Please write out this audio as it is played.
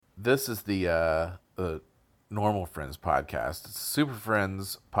this is the Normal Friends podcast. It's a Super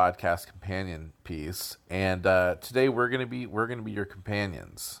Friends podcast companion piece, and today we're gonna be your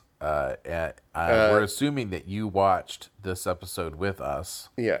companions. We're assuming that you watched this episode with us.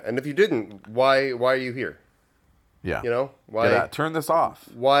 Yeah, and if you didn't, why are you here? Yeah, why turn this off?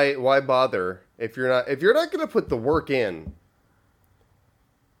 Why bother if you're not going to put the work in?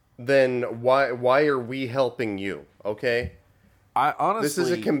 Then why are we helping you? Okay. I honestly, this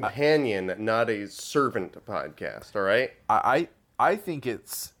is a companion, not a servant podcast. All right. I think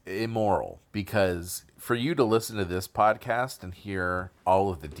it's immoral because for you to listen to this podcast and hear all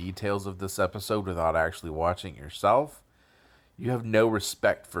of the details of this episode without actually watching it yourself, you have no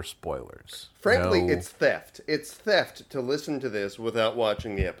respect for spoilers. Frankly, it's theft. It's theft to listen to this without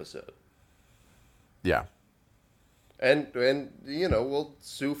watching the episode. Yeah. And we'll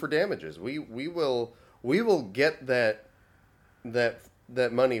sue for damages. We will get that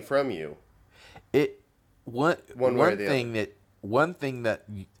money from you. One thing that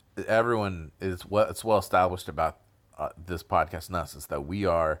everyone it's well established about this podcast and us is that we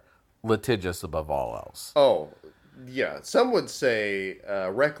are litigious above all else. Oh, yeah. Some would say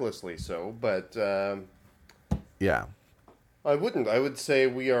recklessly so, but yeah. I wouldn't. I would say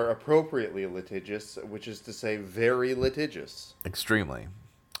we are appropriately litigious, which is to say very litigious. Extremely.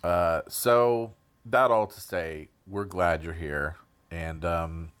 So that all to say, we're glad you're here. And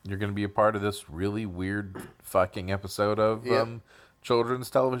you're going to be a part of this really weird fucking episode of children's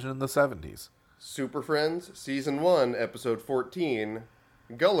television in the 70s. Super Friends, Season 1, Episode 14,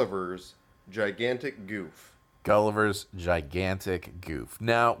 Gulliver's Gigantic Goof. Gulliver's Gigantic Goof.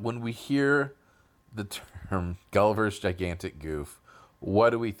 Now, when we hear the term Gulliver's Gigantic Goof, what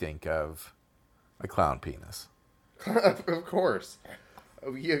do we think of? A clown penis. Of course.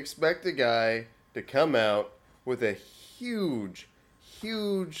 You expect a guy to come out with a huge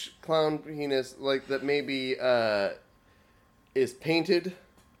clown penis, like that maybe is painted,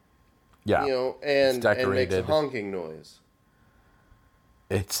 and makes a honking noise.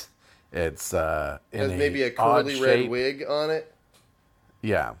 It's has maybe a curly red wig on it.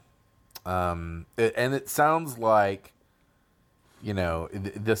 Yeah, and it sounds like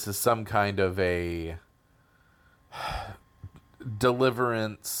this is some kind of a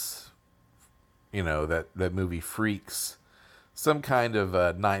Deliverance. That movie Freaks. Some kind of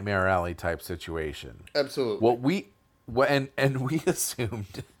a Nightmare Alley type situation. Absolutely. And we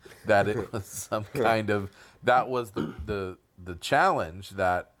assumed that it was some kind of, that was the challenge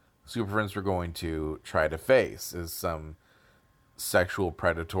that Super Friends were going to try to face, is some sexual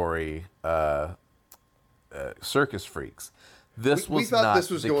predatory circus freaks. We thought this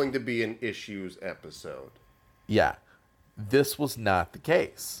was going to be an issues episode. Yeah, this was not the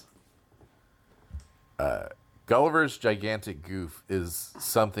case. Gulliver's Gigantic Goof is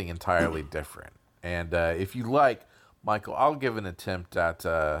something entirely different. And if you like, Michael, I'll give an attempt at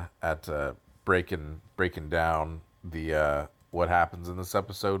breaking down the what happens in this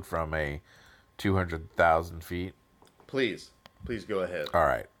episode from a 200,000 feet. Please go ahead. All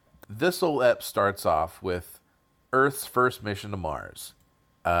right. This old ep starts off with Earth's first mission to Mars.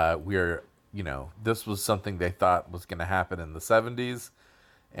 This was something they thought was going to happen in the 70s.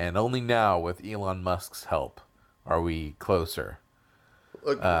 And only now, with Elon Musk's help, are we closer.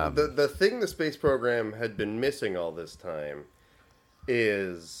 Look, the thing the space program had been missing all this time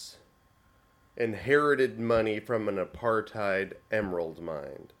is inherited money from an apartheid emerald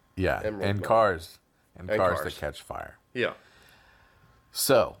mine. Yeah, and cars that catch fire. Yeah.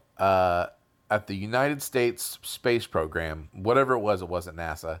 So, at the United States space program, whatever it wasn't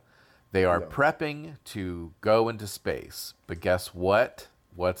NASA, they are prepping to go into space. But guess what?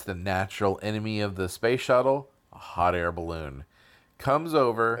 What's the natural enemy of the space shuttle? A hot air balloon. Comes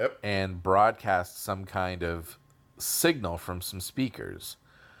over and broadcasts some kind of signal from some speakers.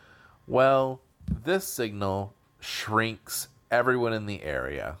 Well, this signal shrinks everyone in the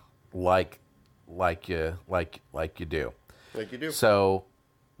area like you do. Like you do. So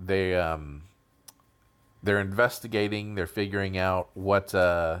they're investigating, they're figuring out what's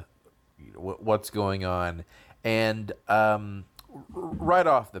going on, and right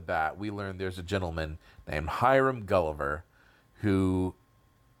off the bat, we learn there's a gentleman named Hiram Gulliver who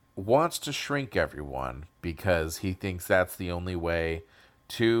wants to shrink everyone because he thinks that's the only way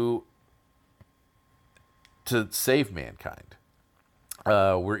to save mankind.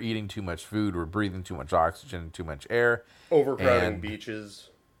 We're eating too much food, we're breathing too much oxygen, too much air. Overcrowding beaches.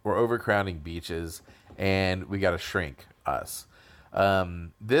 We're overcrowding beaches, and we got to shrink us.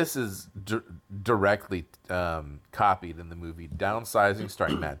 This is directly copied in the movie Downsizing,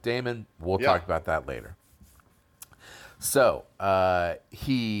 starring Matt Damon. We'll talk about that later. So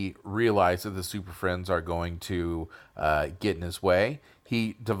he realized that the Super Friends are going to get in his way.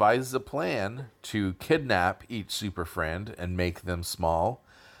 He devises a plan to kidnap each Super Friend and make them small.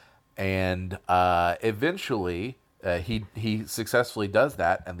 And eventually, he successfully does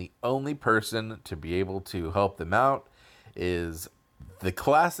that. And the only person to be able to help them out is the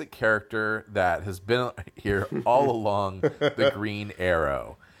classic character that has been here all along, the Green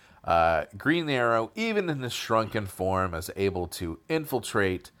Arrow. Green Arrow, even in his shrunken form, is able to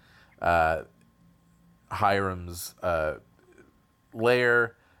infiltrate Hiram's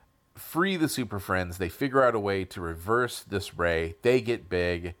lair, free the Super Friends. They figure out a way to reverse this ray. They get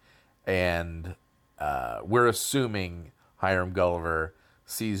big, and we're assuming Hiram Gulliver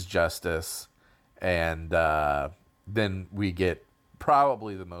sees justice, and then we get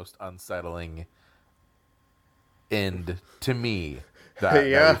probably the most unsettling end to me that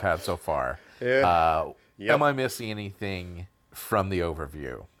we've had so far. Yeah. Am I missing anything from the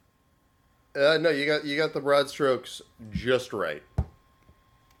overview? No, you got the broad strokes just right.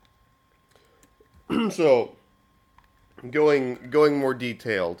 So, going more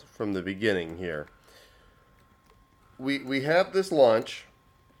detailed from the beginning here. We have this launch.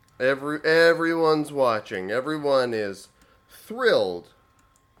 Everyone's watching. Everyone is thrilled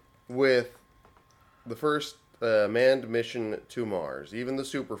with the first manned mission to Mars. Even the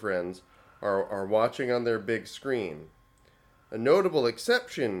Super Friends are watching on their big screen. A notable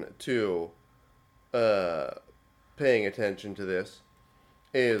exception to paying attention to this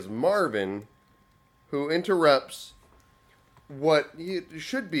is Marvin, who interrupts what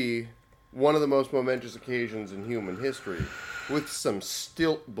should be one of the most momentous occasions in human history with some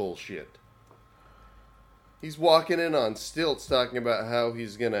stilt bullshit. He's walking in on stilts talking about how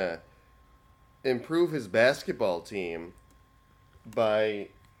he's going to improve his basketball team by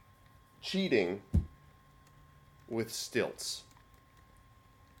cheating with stilts.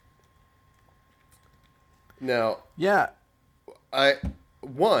 Now, I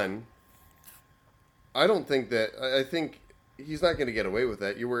don't think that. I think he's not going to get away with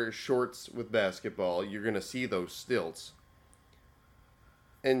that. You wear shorts with basketball, you're going to see those stilts.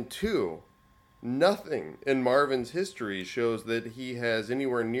 And two, nothing in Marvin's history shows that he has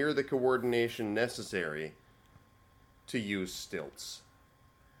anywhere near the coordination necessary to use stilts.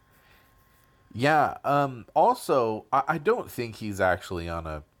 Yeah. Also, I don't think he's actually on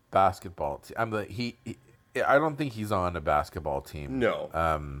a basketball team. I don't think he's on a basketball team. No.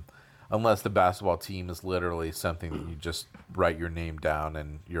 Unless the basketball team is literally something that you just write your name down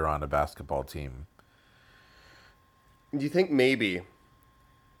and you're on a basketball team. Do you think maybe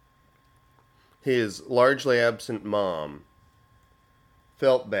his largely absent mom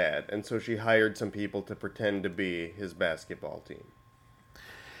felt bad, and so she hired some people to pretend to be his basketball team?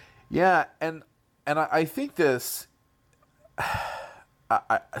 Yeah, and I think this...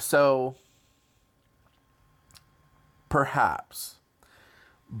 so... Perhaps.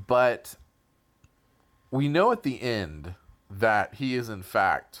 But we know at the end that he is, in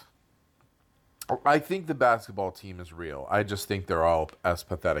fact... I think the basketball team is real. I just think they're all as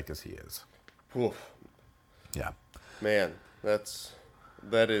pathetic as he is. Oof. Yeah. Man, that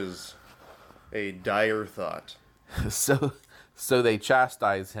is a dire thought. So they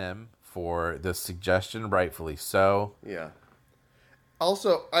chastise him for this suggestion, rightfully so. Yeah.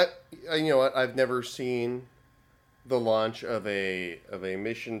 Also, I you know what? I've never seen the launch of a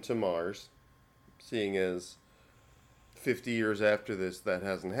mission to Mars, seeing as 50 years after this that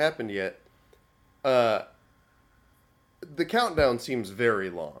hasn't happened yet. The countdown seems very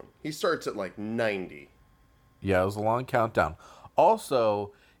long. He starts at like 90. Yeah, it was a long countdown.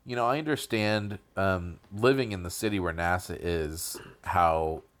 Also, I understand living in the city where NASA is,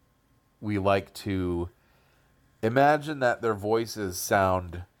 how we like to imagine that their voices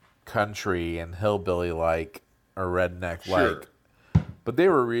sound country and hillbilly-like or redneck-like. Sure. But they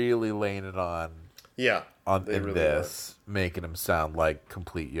were really laying it on. Yeah. Making them sound like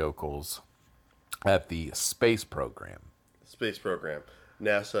complete yokels at the space program. Space program.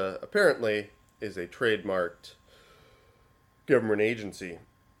 NASA apparently is a trademarked government agency.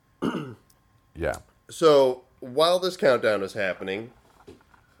 Yeah. So while this countdown is happening,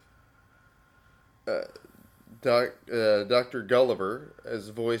 Dr. Gulliver, as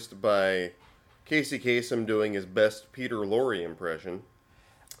voiced by Casey Kasem, doing his best Peter Lorre impression.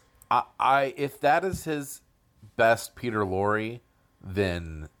 If that is his best Peter Lorre,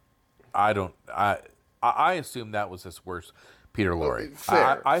 then I assume that was his worst Peter Lorre.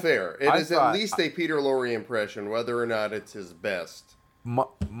 Fair. It is at least a Peter Lorre impression, whether or not it's his best.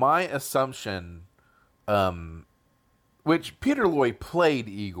 My assumption, which Peter Lorre played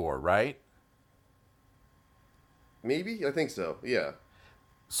Igor, right? Maybe? I think so, yeah.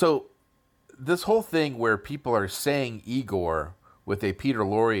 So this whole thing where people are saying Igor with a Peter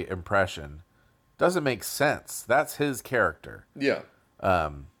Lorre impression doesn't make sense. That's his character. Yeah.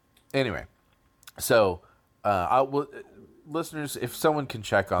 Anyway, so I will, listeners, if someone can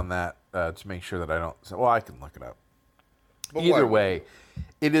check on that to make sure that I don't. Well, I can look it up. But either way,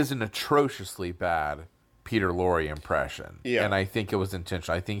 it is an atrociously bad Peter Lorre impression, and I think it was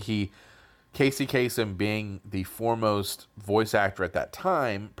intentional. I think Casey Kasem, being the foremost voice actor at that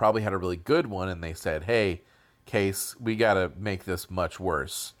time, probably had a really good one, and they said, "Hey, Case, we got to make this much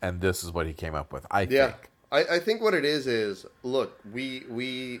worse," and this is what he came up with. I think. I think what it is look,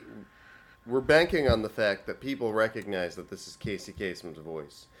 we're banking on the fact that people recognize that this is Casey Kasem's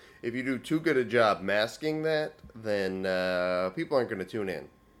voice. If you do too good a job masking that, then people aren't going to tune in.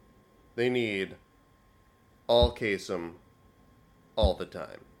 They need all Kasem all the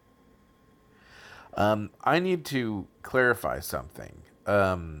time. I need to clarify something.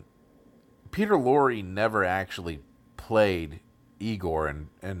 Peter Lorre never actually played Igor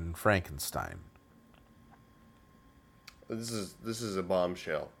in Frankenstein. This is a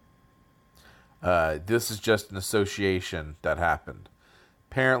bombshell. This is just an association that happened.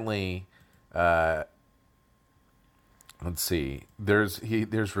 Apparently, let's see.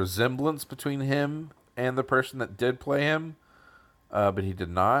 There's resemblance between him and the person that did play him, but he did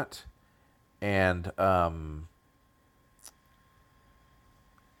not. And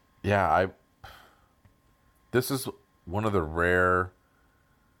this is one of the rare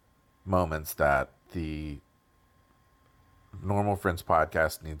moments that the Normal Friends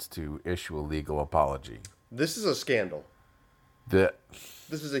podcast needs to issue a legal apology. This is a scandal. This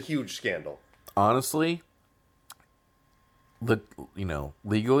is a huge scandal. Honestly,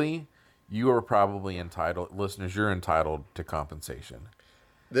 legally, you are probably entitled, listeners, you're entitled to compensation.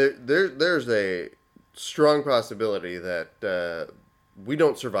 There's a strong possibility that we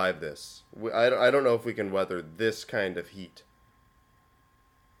don't survive this. I don't know if we can weather this kind of heat.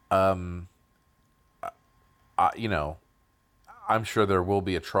 I'm sure there will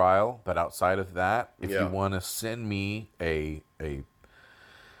be a trial, but outside of that, if you want to send me a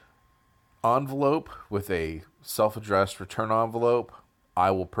envelope with a self-addressed return envelope,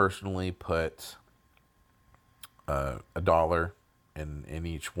 I will personally put $1 in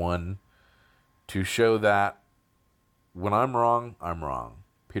each one to show that when I'm wrong, I'm wrong.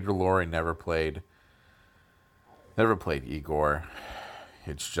 Peter Lorre never played Igor.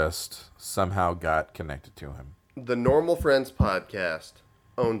 It's just somehow got connected to him. The Normal Friends podcast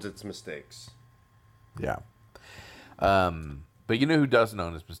owns its mistakes. Yeah. But you know who doesn't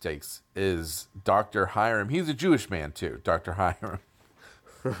own his mistakes is Dr. Hiram. He's a Jewish man too, Dr. Hiram.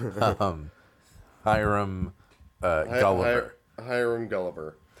 Gulliver. Hiram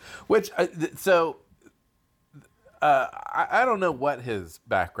Gulliver. Which, I don't know what his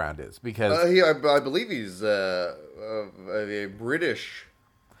background is because I believe he's a British.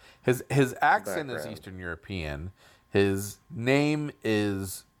 His accent is Eastern European. His name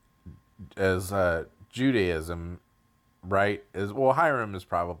is as Judaism, right? Hiram is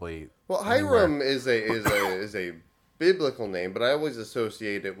probably Hiram is a biblical name, but I always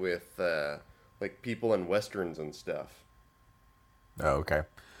associate it with like people in westerns and stuff. Oh, okay.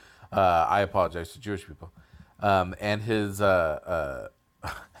 I apologize to Jewish people. And his how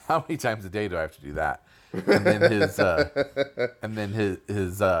many times a day do I have to do that? And then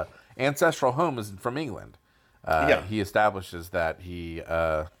his ancestral home is from England. He establishes that he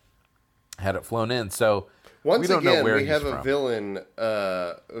had it flown in. So once we don't again, know where we have he's a from. villain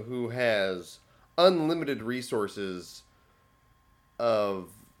who has unlimited resources of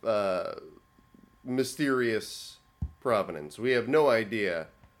mysterious provenance. We have no idea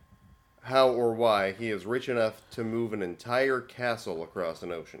how or why he is rich enough to move an entire castle across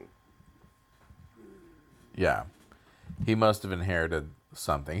an ocean. Yeah. He must have inherited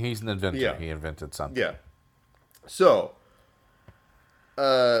something. He's an inventor. Yeah. He invented something. Yeah. So,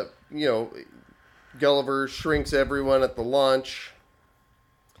 Gulliver shrinks everyone at the launch,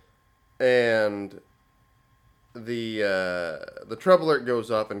 and the trouble alert goes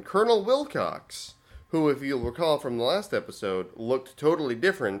up, and Colonel Wilcox, who, if you'll recall from the last episode, looked totally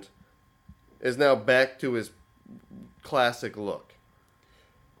different, is now back to his classic look,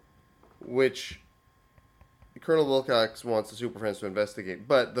 which Colonel Wilcox wants the Super Friends to investigate.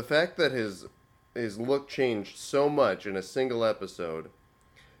 But the fact that his look changed so much in a single episode,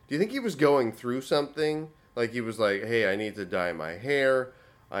 do you think he was going through something? Like he was like, hey, I need to dye my hair.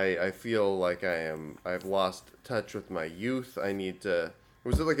 I feel like I've lost touch with my youth. I need to...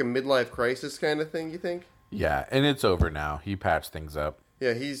 Was it like a midlife crisis kind of thing, you think? Yeah, and it's over now. He patched things up.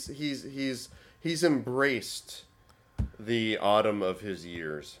 Yeah, he's embraced the autumn of his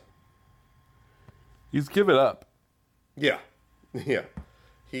years. He's given up. Yeah. Yeah.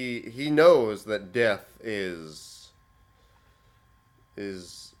 He knows that death is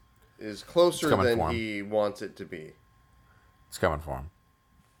closer than he wants it to be. It's coming for him.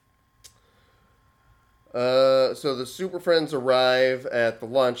 So the Super Friends arrive at the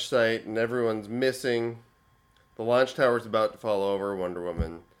launch site, and everyone's missing. The launch tower's about to fall over. Wonder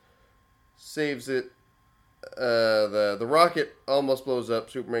Woman saves it. The rocket almost blows up.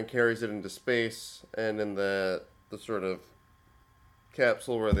 Superman carries it into space, and in the sort of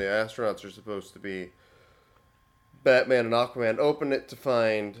capsule where the astronauts are supposed to be, Batman and Aquaman open it to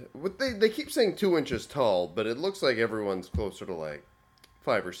find what they keep saying 2 inches tall, but it looks like everyone's closer to like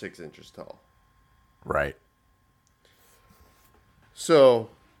 5 or 6 inches tall. Right. So,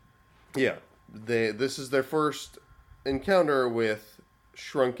 yeah, this is their first encounter with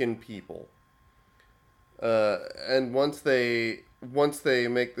shrunken people. And once they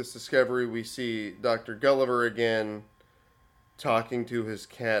make this discovery, we see Dr. Gulliver again talking to his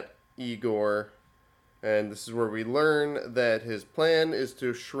cat Igor. And this is where we learn that his plan is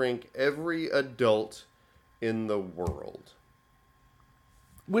to shrink every adult in the world.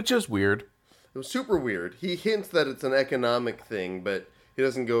 Which is weird. It was super weird. He hints that it's an economic thing, but he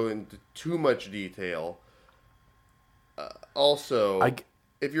doesn't go into too much detail.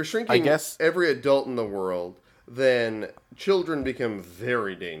 If you're shrinking every adult in the world, then children become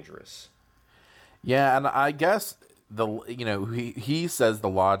very dangerous. Yeah, and I guess he says the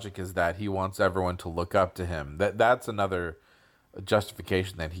logic is that he wants everyone to look up to him. That's another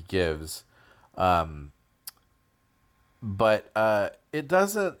justification that he gives. But it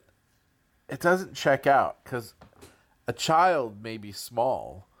doesn't check out, because a child may be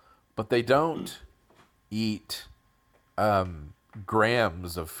small, but they don't eat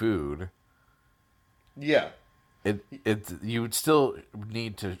grams of food. Yeah. You would still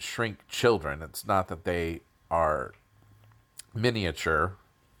need to shrink children. It's not that they are miniature.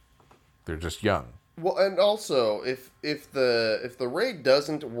 They're just young. Well, and also if the ray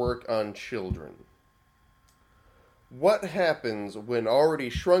doesn't work on children, what happens when already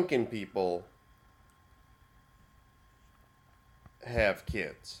shrunken people have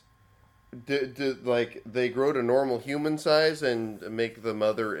kids? Like they grow to normal human size and make the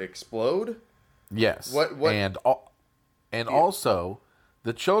mother explode? Yes. What? And also,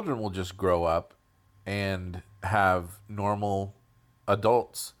 the children will just grow up and have normal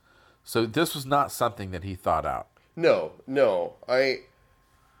adults. So this was not something that he thought out. No.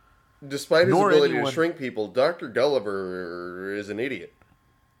 Despite his ability to shrink people, Dr. Gulliver is an idiot.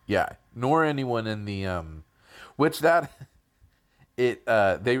 Yeah, nor anyone in the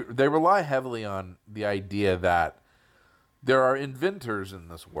they rely heavily on the idea that there are inventors in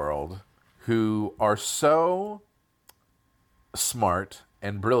this world who are so smart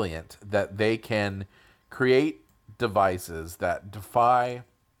and brilliant that they can create devices that defy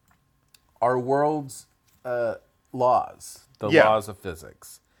our world's laws, laws of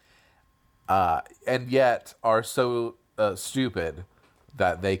physics. And yet are so stupid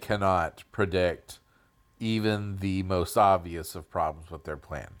that they cannot predict even the most obvious of problems with their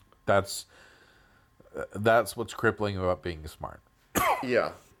plan. That's what's crippling about being smart.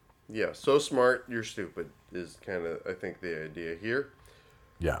 Yeah. So smart, you're stupid is kind of, I think, the idea here.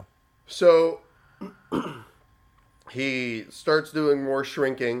 Yeah. So he starts doing more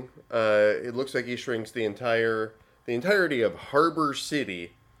shrinking. It looks like he shrinks the entirety of Harbor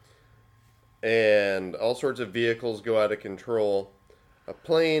City. And all sorts of vehicles go out of control. A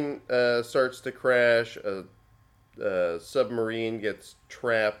plane starts to crash. A submarine gets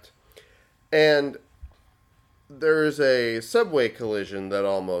trapped. And there's a subway collision that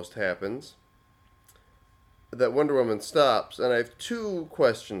almost happens. That Wonder Woman stops. And I have 2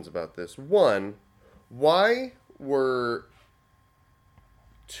 questions about this. One, why were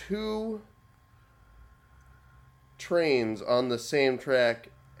 2 trains on the same track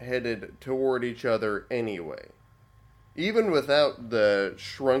headed toward each other anyway? Even without the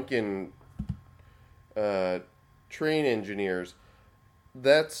shrunken train engineers,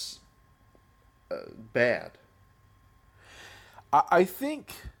 that's bad. I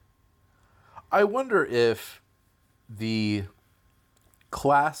wonder if the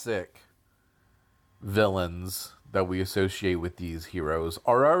classic villains that we associate with these heroes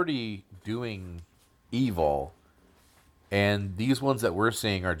are already doing evil, and these ones that we're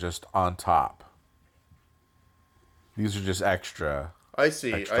seeing are just on top. These are just extra. I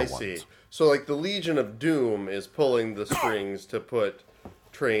see. So, like, the Legion of Doom is pulling the strings to put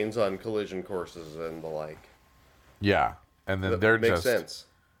trains on collision courses and the like. Yeah, and then that makes sense.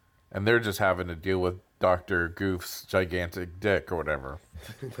 And they're just having to deal with Dr. Goof's gigantic dick or whatever.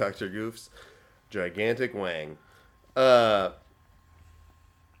 Dr. Goof's gigantic wang. Does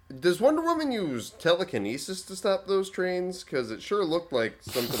Wonder Woman use telekinesis to stop those trains? Because it sure looked like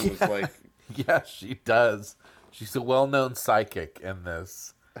something was like... Yeah, she does. She's a well-known psychic in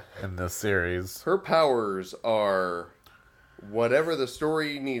this series. Her powers are whatever the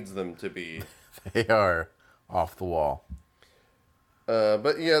story needs them to be. They are off the wall.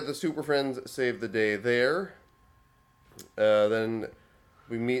 But yeah, the Super Friends save the day there. Then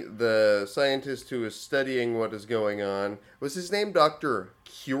we meet the scientist who is studying what is going on. Was his name Dr.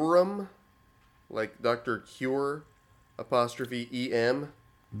 Curum? Like Dr. Cure, apostrophe E-M?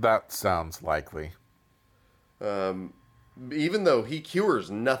 That sounds likely. Even though he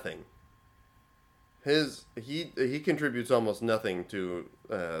cures nothing. He contributes almost nothing to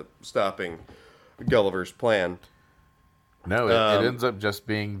stopping Gulliver's plan. No, it ends up just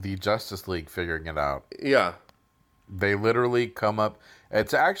being the Justice League figuring it out. Yeah. They literally come up...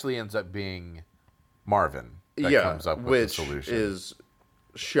 It actually ends up being Marvin that comes up with the solution. Which is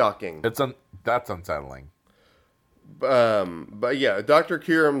shocking. That's unsettling. But yeah, Dr.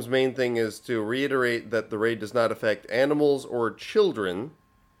 Curum's main thing is to reiterate that the raid does not affect animals or children.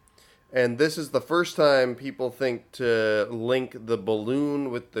 And this is the first time people think to link the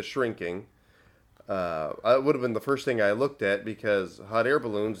balloon with the shrinking. It would have been the first thing I looked at because hot air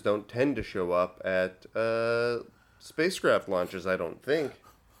balloons don't tend to show up at spacecraft launches, I don't think.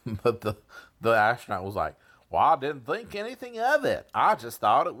 But the astronaut was like, well, I didn't think anything of it. I just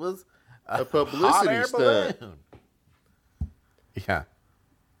thought it was a publicity stunt. Balloon. Yeah.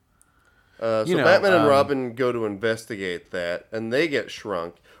 So Batman and Robin go to investigate that, and they get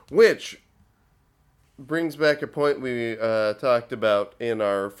shrunk, which brings back a point we talked about in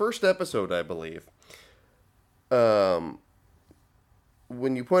our first episode, I believe. When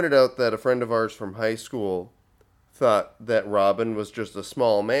you pointed out that a friend of ours from high school thought that Robin was just a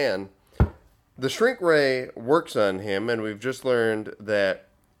small man, the shrink ray works on him, and we've just learned that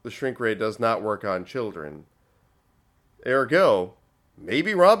the shrink ray does not work on children. Ergo,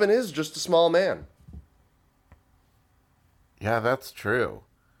 maybe Robin is just a small man. Yeah, that's true.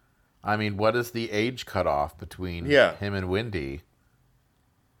 I mean, what is the age cutoff between him and Wendy?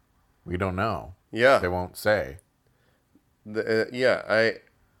 We don't know. Yeah. They won't say.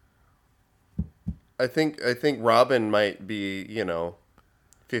 I think Robin might be,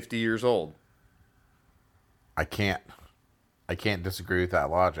 50 years old. I can't disagree with that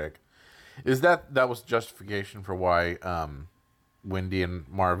logic. Is that was justification for why Wendy and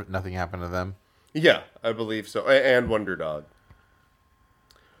Marvin, nothing happened to them? Yeah, I believe so. And Wonder Dog.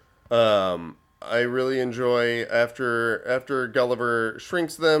 I really enjoy after Gulliver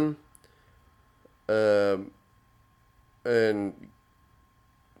shrinks them, and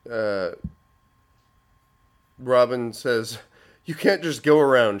Robin says, "You can't just go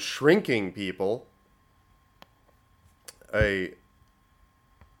around shrinking people." It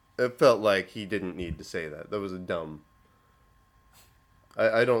felt like he didn't need to say that. That was a dumb.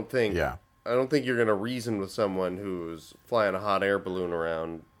 I don't think. Yeah. I don't think you're gonna reason with someone who's flying a hot air balloon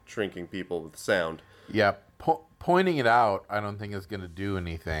around shrinking people with sound. Yeah, pointing it out, I don't think is gonna do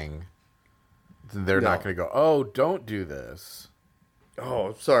anything. They're not gonna go, "Oh, don't do this."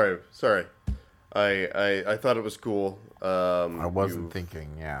 Oh, sorry. I thought it was cool. I wasn't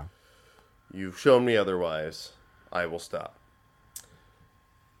thinking. Yeah. You've shown me otherwise. I will stop.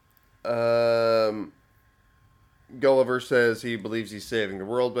 Gulliver says he believes he's saving the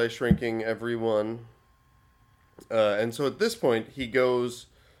world by shrinking everyone. And so at this point, he goes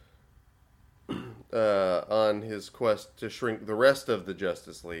on his quest to shrink the rest of the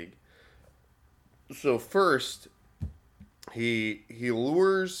Justice League. So first, he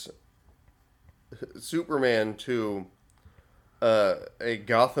lures Superman to a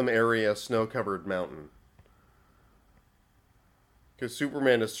Gotham area snow-covered mountain. Because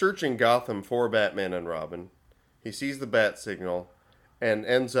Superman is searching Gotham for Batman and Robin. He sees the bat signal and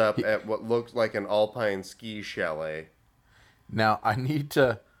ends up at what looks like an alpine ski chalet. Now, I need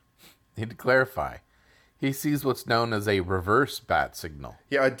to clarify. He sees what's known as a reverse bat signal.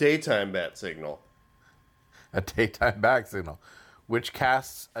 Yeah, a daytime bat signal. A daytime bat signal, which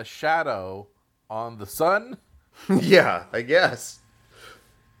casts a shadow on the sun? Yeah, I guess.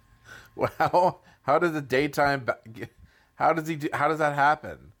 Wow. How does a daytime how does that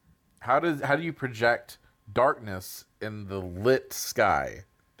happen? How do you project darkness in the lit sky?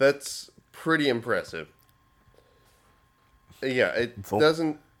 That's pretty impressive. Yeah, it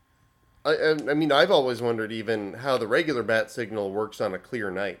doesn't... I mean, I've always wondered even how the regular bat signal works on a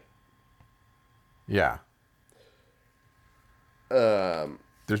clear night. Yeah.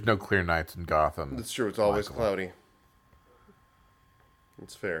 There's no clear nights in Gotham. That's true. It's always cloudy.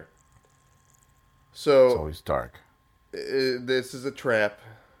 It's fair. So it's always dark. This is a trap.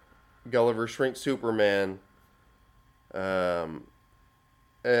 Gulliver shrinks Superman. And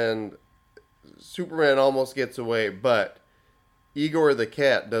Superman almost gets away, but Igor the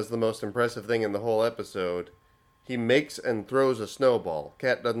cat does the most impressive thing in the whole episode. He makes and throws a snowball.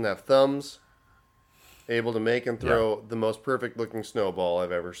 Cat doesn't have thumbs. Able to make and throw the most perfect looking snowball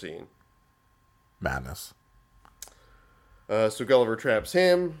I've ever seen. Madness. So Gulliver traps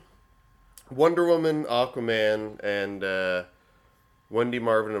him. Wonder Woman, Aquaman, and Wendy,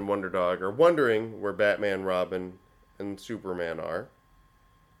 Marvin, and Wonder Dog are wondering where Batman, Robin, and Superman are.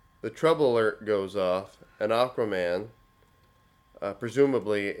 The trouble alert goes off, and Aquaman,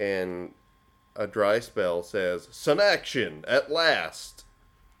 presumably in a dry spell, says, "Sun action at last."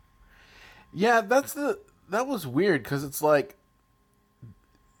 Yeah, that was weird, because it's like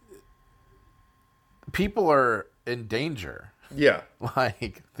people are in danger. Yeah.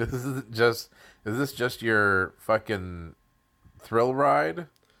 Like, is this just your fucking thrill ride?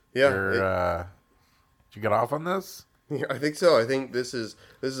 Yeah. Did you get off on this? Yeah, I think so. I think this is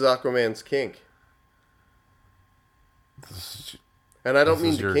Aquaman's kink. And I don't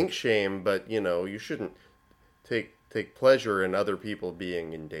mean to kink shame, but you shouldn't take pleasure in other people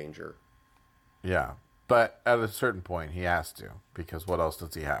being in danger. Yeah, but at a certain point he has to, because what else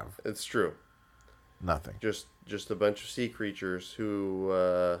does he have? It's true. Nothing. Just a bunch of sea creatures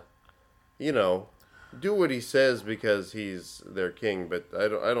who, do what he says because he's their king. But I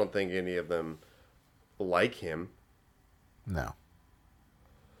don't think any of them like him. No.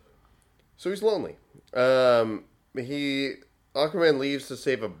 So he's lonely. Aquaman leaves to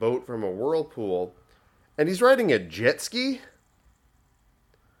save a boat from a whirlpool, and he's riding a jet ski.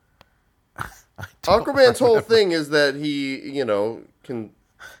 Aquaman's whole thing is that he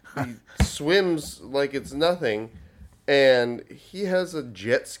swims like it's nothing, and he has a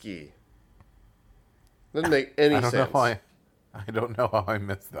jet ski. Doesn't make any sense. I don't know how I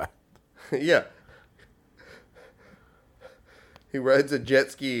missed that. Yeah. He rides a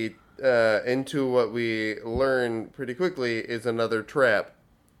jet ski into what we learn pretty quickly is another trap,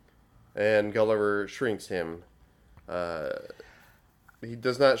 and Gulliver shrinks him. He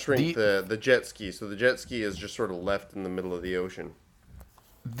does not shrink the jet ski, so the jet ski is just sort of left in the middle of the ocean.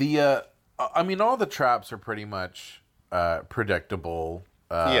 All the traps are pretty much predictable.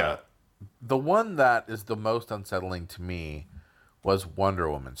 Yeah. The one that is the most unsettling to me was Wonder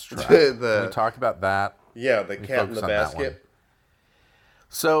Woman's trap. Can we talk about that? Yeah, the cat in the basket.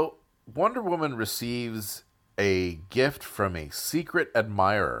 So, Wonder Woman receives a gift from a secret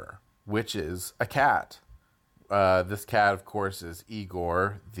admirer, which is a cat. This cat, of course, is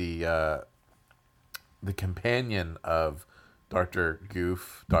Igor, the companion of Dr.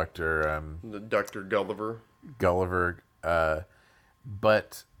 Goof, Dr. Gulliver. Gulliver.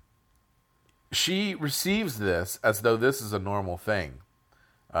 But she receives this as though this is a normal thing.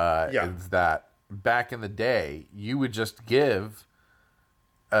 Is that back in the day, you would just give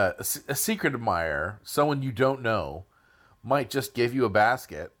a secret admirer, someone you don't know, might just give you a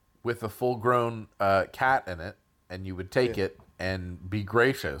basket with a full-grown cat in it, and you would take it and be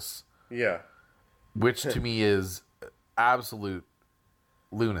gracious. Yeah. Which to me is absolute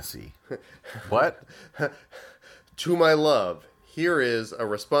lunacy. What? To my love, here is a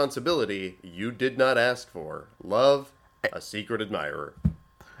responsibility you did not ask for. Love, a secret admirer.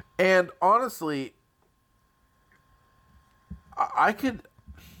 And honestly, I could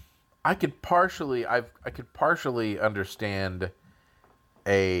partially understand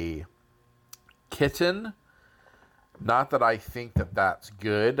a kitten. Not that I think that that's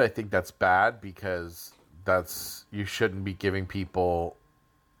good. I think that's bad, because you shouldn't be giving people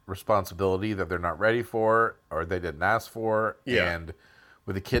responsibility that they're not ready for or they didn't ask for. Yeah. And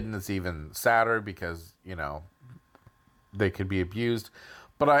with a kitten, it's even sadder because, they could be abused.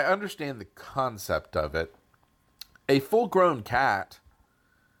 But I understand the concept of it. A full-grown cat,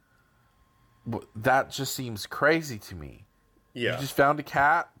 that just seems crazy to me. Yeah. You just found a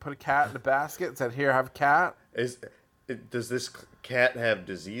cat, put a cat in a basket, and said, "Here, have a cat." Does this cat have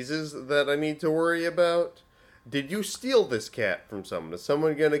diseases that I need to worry about? Did you steal this cat from someone? Is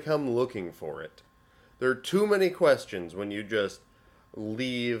someone going to come looking for it? There are too many questions when you just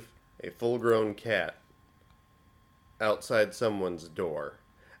leave a full-grown cat outside someone's door.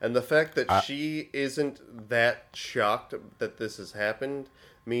 And the fact that she isn't that shocked that this has happened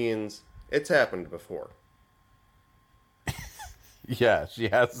means it's happened before. Yeah, she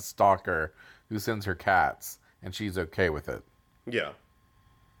has a stalker who sends her cats, and she's okay with it. Yeah.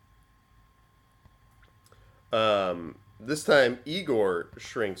 This time, Igor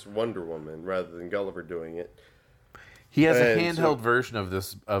shrinks Wonder Woman rather than Gulliver doing it. He has a handheld version of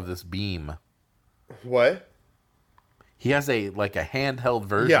this beam. What? He has a handheld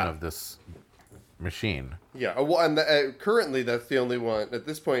version of this machine. Yeah. Well, and currently that's the only one at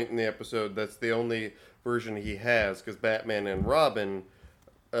this point in the episode. That's the only version he has because Batman and Robin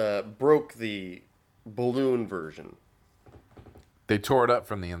broke the balloon version. They tore it up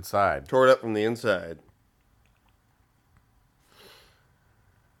from the inside.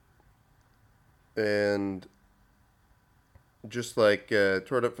 And just like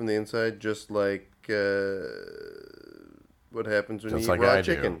tore it up from the inside, just like what happens when you eat raw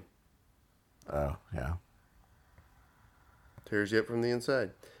chicken. Oh, yeah. Tears you up from the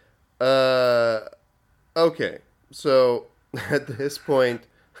inside. Okay, so at this point,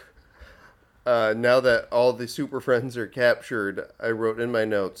 now that all the Super Friends are captured, I wrote in my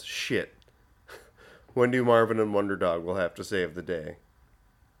notes, shit. When do Marvin and Wonder Dog will have to save the day?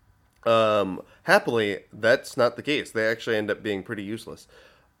 Happily, that's not the case. They actually end up being pretty useless.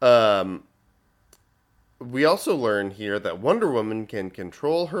 We also learn here that Wonder Woman can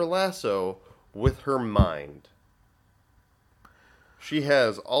control her lasso with her mind. She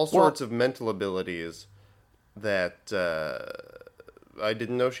has all sorts of mental abilities that I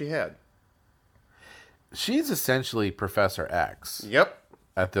didn't know she had. She's essentially Professor X. Yep.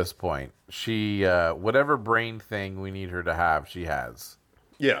 At this point. She, whatever brain thing we need her to have, she has.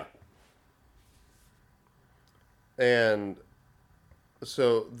 Yeah. And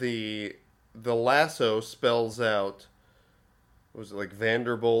so the lasso spells out, was it like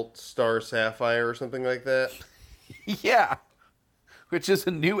Vanderbilt Star Sapphire or something like that? Yeah. Which is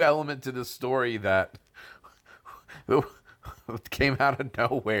a new element to the story that came out of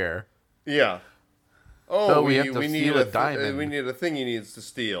nowhere. Yeah. Oh, so we need a diamond. We need a thing he needs to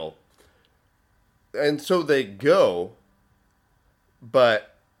steal. And so they go,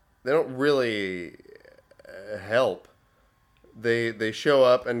 but they don't really help. They show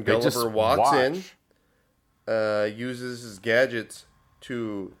up and Gulliver walks in, uses his gadgets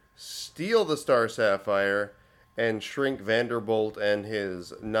to steal the Star Sapphire and shrink Vanderbilt and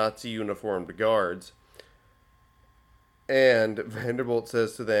his Nazi uniformed guards. And Vanderbilt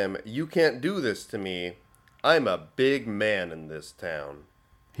says to them, "You can't do this to me. I'm a big man in this town."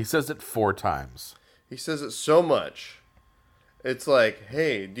 He says it 4 times. He says it so much. It's like,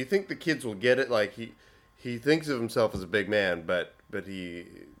 hey, do you think the kids will get it? Like, he thinks of himself as a big man, but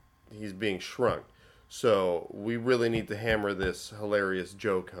he's being shrunk. So we really need to hammer this hilarious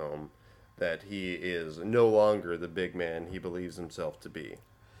joke home that he is no longer the big man he believes himself to be.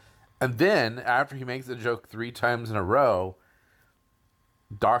 And then, after he makes the joke 3 times in a row,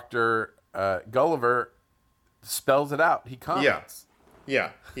 Dr. Gulliver spells it out. He comments.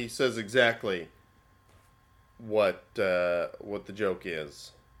 Yeah. He says exactly what the joke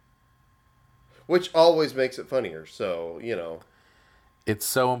is. Which always makes it funnier, so, you know. It's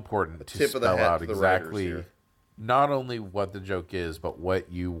so important to spell out exactly not only what the joke is, but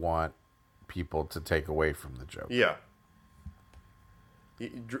what you want people to take away from the joke. Yeah.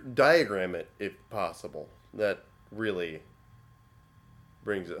 Diagram it, if possible. That really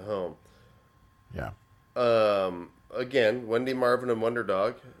brings it home. Yeah. Again, Wendy, Marvin, and Wonder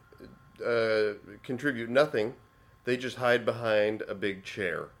Dog contribute nothing. They just hide behind a big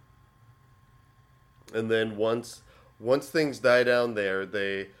chair. And then once things die down there,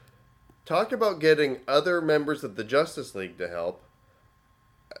 they talk about getting other members of the Justice League to help.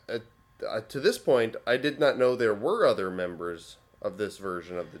 To this point, I did not know there were other members of this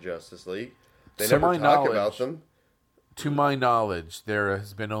version of the Justice League. They never talk about them. To my knowledge, there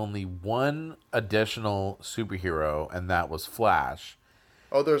has been only one additional superhero, and that was Flash.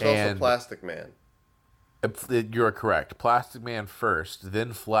 Oh, there's also Plastic Man. You're correct. Plastic Man first,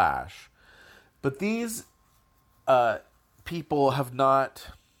 then Flash. But these people have not...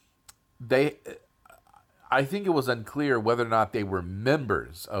 I think it was unclear whether or not they were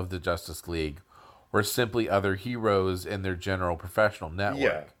members of the Justice League or simply other heroes in their general professional network.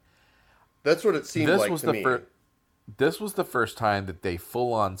 Yeah. That's what it seemed like to me. This was the first time that they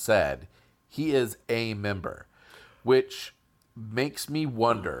full-on said, he is a member. Which makes me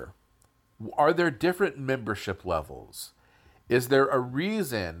wonder, are there different membership levels? Is there a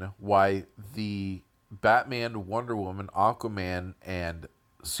reason why the Batman, Wonder Woman, Aquaman, and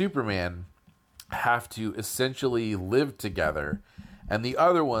Superman have to essentially live together, and the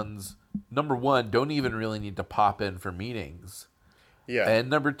other ones, number one, don't even really need to pop in for meetings? Yeah. And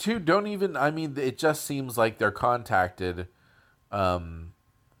number two, don't even, I mean, it just seems like they're contacted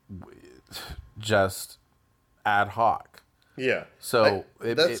just ad hoc. Yeah. So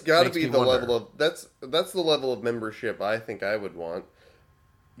that's it got to makes be me the wonder. level of that's the level of membership I think I would want.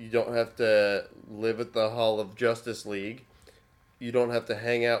 You don't have to live at the Hall of Justice League. You don't have to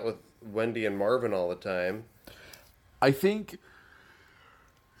hang out with Wendy and Marvin all the time. I think.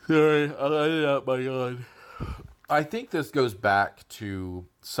 Sorry, I let it out my god. I think this goes back to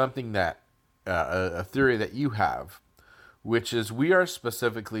something that a theory that you have, which is we are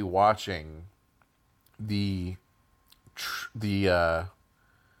specifically watching the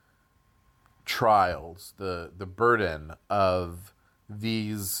trials, the burden of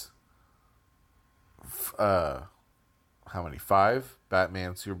these. How many? 5?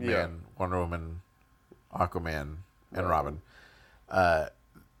 Batman, Superman, Wonder Woman, Aquaman, and Robin.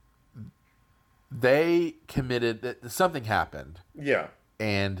 They committed that something happened. Yeah.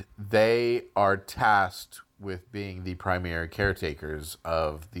 And they are tasked with being the primary caretakers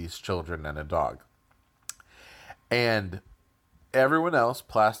of these children and a dog. And everyone else,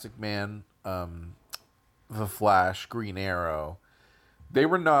 Plastic Man, The Flash, Green Arrow, they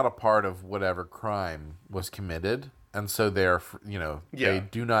were not a part of whatever crime was committed. And so they're, they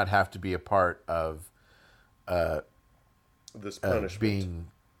do not have to be a part of this punishment. Being,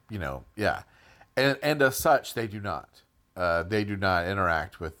 And as such, they do not. They do not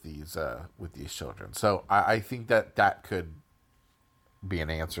interact with these children. So I think that could be an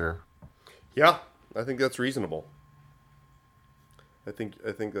answer. Yeah, I think that's reasonable. I think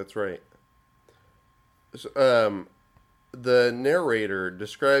that's right. So, the narrator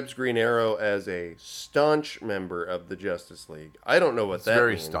describes Green Arrow as a staunch member of the Justice League. I don't know what that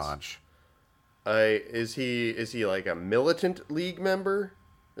very means. Very staunch. Is he like a militant league member?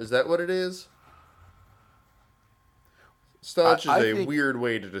 Is that what it is? Staunch is a weird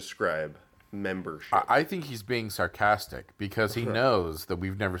way to describe membership. I think he's being sarcastic because he knows that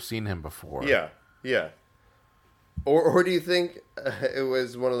we've never seen him before. Yeah. Or do you think it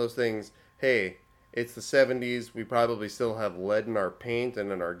was one of those things, hey, it's the 70s, we probably still have lead in our paint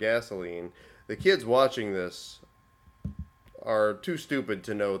and in our gasoline. The kids watching this are too stupid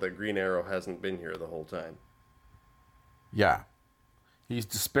to know that Green Arrow hasn't been here the whole time. Yeah. He's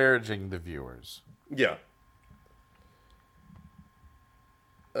disparaging the viewers. Yeah.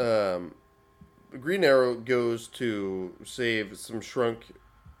 Green Arrow goes to save some shrunk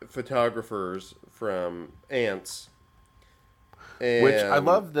photographers from ants. Which I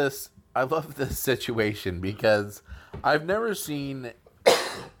love this situation because I've never seen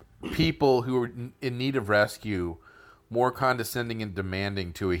people who are in need of rescue more condescending and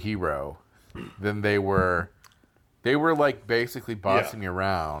demanding to a hero than they were. They were like basically bossing me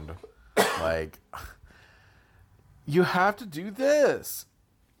around. Like, you have to do this.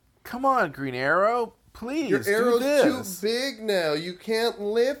 Come on, Green Arrow. Please, your arrow's do this. Too big now. You can't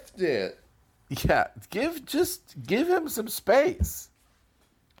lift it. Yeah, give him some space.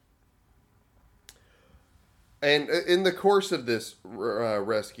 And in the course of this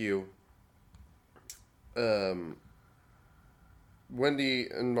rescue, Wendy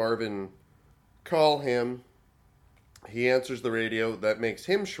and Marvin call him. He answers the radio. That makes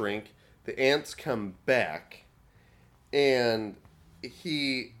him shrink. The ants come back, and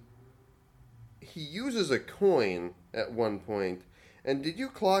he uses a coin at one point. And did you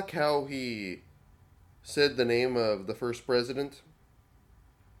clock how he said the name of the first president?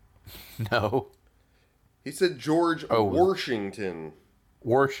 No. He said George Washington.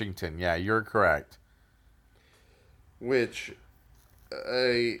 Washington, yeah, you're correct. Which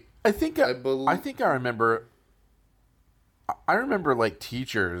I think I remember. I remember like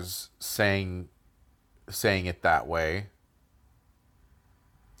teachers saying it that way.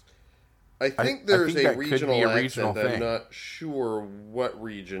 I think there's a regional accent. I'm not sure what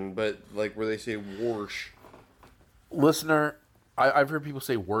region, but like where they say "warsh." Listener, I've heard people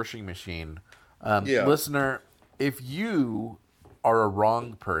say "washing machine." Listener, if you are a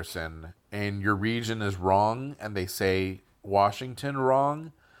wrong person and your region is wrong and they say Washington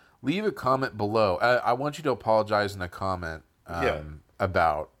wrong, leave a comment below. I want you to apologize in a comment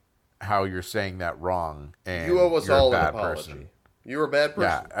about how you're saying that wrong. And you owe us you're all a bad an apology. Person. You're a bad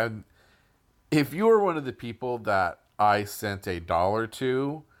person. Yeah, and if you are one of the people that I sent $1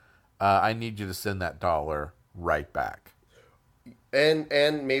 to, I need you to send that $1 right back. And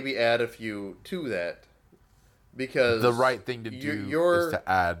maybe add a few to that, because the right thing to do is to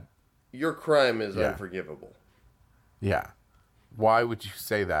add. Your crime is unforgivable. Yeah. Why would you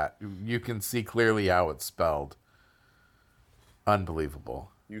say that? You can see clearly how it's spelled.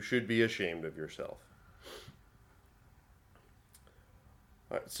 Unbelievable. You should be ashamed of yourself.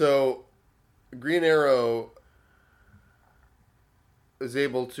 All right, so Green Arrow is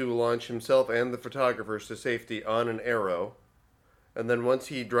able to launch himself and the photographers to safety on an arrow And then once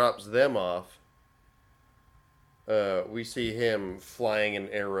he drops them off, we see him flying an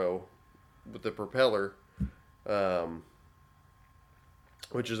arrow with the propeller,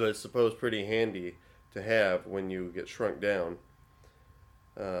 which is, I suppose, pretty handy to have when you get shrunk down.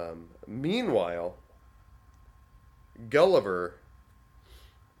 Meanwhile, Gulliver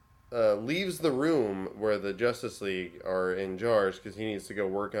leaves the room where the Justice League are in charge because he needs to go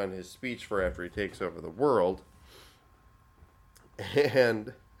work on his speech for after he takes over the world.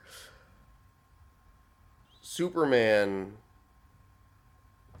 And Superman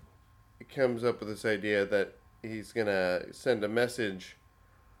comes up with this idea that he's going to send a message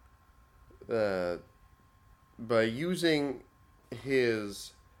by using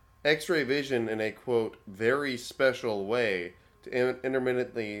his X-ray vision in a, quote, very special way to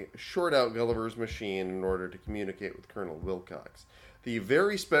intermittently short out Gulliver's machine in order to communicate with Colonel Wilcox. The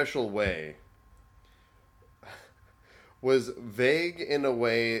very special way was vague in a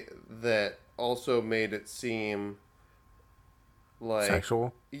way that also made it seem like...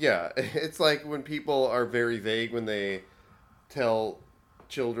 Sexual? Yeah, it's like when people are very vague when they tell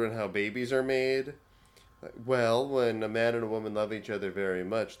children how babies are made. Well, when a man and a woman love each other very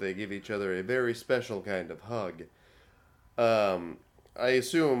much, they give each other a very special kind of hug. I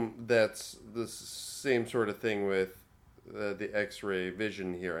assume that's the same sort of thing with the X-ray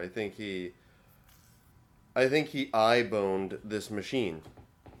vision here. I think he eye-boned this machine.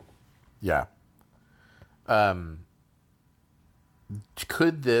 Yeah.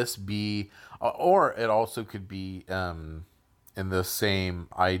 Could this be, or it also could be in the same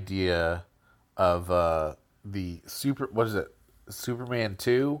idea of Superman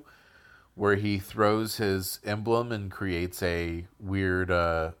 2, where he throws his emblem and creates a weird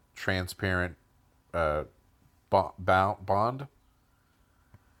transparent bond.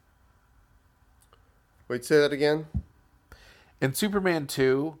 Wait, say that again? In Superman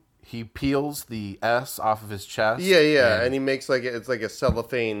 2, he peels the S off of his chest. Yeah, and he makes it's like a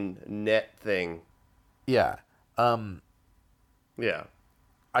cellophane net thing. Yeah. Yeah.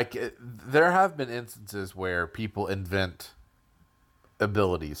 There have been instances where people invent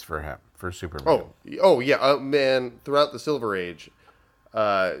abilities for Superman. Oh yeah, man! Throughout the Silver Age,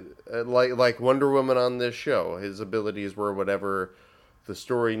 like Wonder Woman on this show, his abilities were whatever the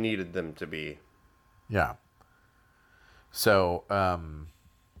story needed them to be. Yeah. So,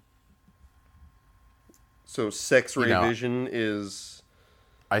 sex ray vision is...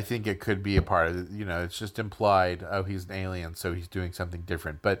 I think it could be a part of it. It's just implied, oh, he's an alien, so he's doing something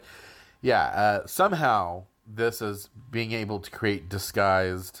different. But, yeah, somehow this is being able to create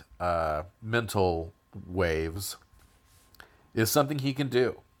disguised mental waves is something he can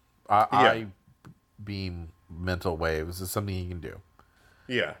do. I beam mental waves is something he can do.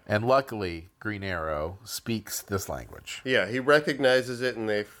 Yeah. And luckily, Green Arrow speaks this language. Yeah, he recognizes it, and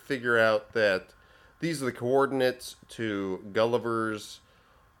they figure out that these are the coordinates to Gulliver's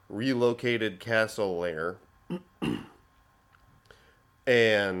relocated castle lair.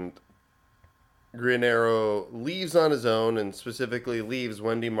 And Green Arrow leaves on his own, and specifically leaves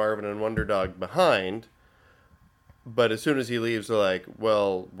Wendy, Marvin, and Wonder Dog behind. But as soon as he leaves, they're like,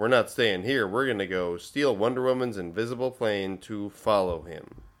 well, we're not staying here. We're going to go steal Wonder Woman's invisible plane to follow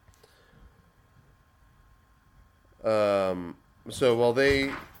him. So while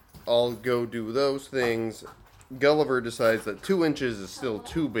they all go do those things, Gulliver decides that 2 inches is still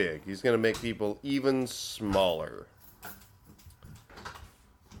too big. He's going to make people even smaller.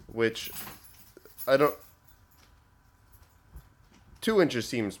 Which, 2 inches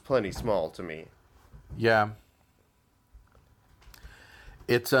seems plenty small to me. Yeah.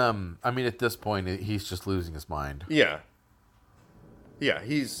 It's, at this point, he's just losing his mind. Yeah. Yeah,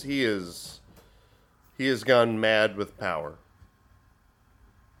 he has gone mad with power.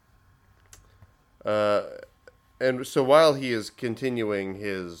 And so while he is continuing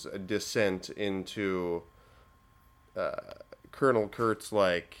his descent into Colonel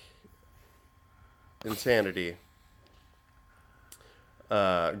Kurtz-like insanity,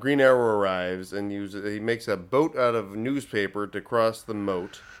 Green Arrow arrives and he makes a boat out of newspaper to cross the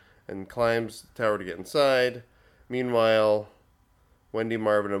moat and climbs the tower to get inside. Meanwhile, Wendy,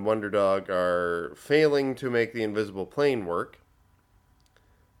 Marvin, and Wonder Dog are failing to make the invisible plane work.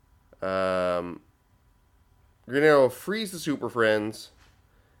 Green Arrow frees the Super Friends.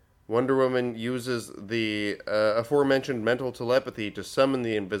 Wonder Woman uses the aforementioned mental telepathy to summon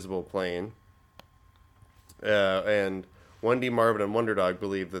the invisible plane. And Wendy, Marvin, and Wonder Dog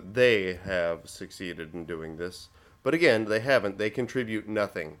believe that they have succeeded in doing this. But again, they haven't. They contribute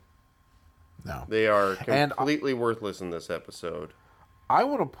nothing. No. They are completely worthless in this episode. I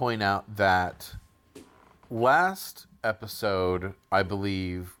want to point out that last episode, I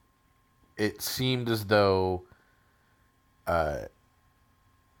believe, it seemed as though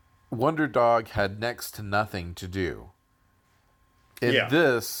Wonder Dog had next to nothing to do. In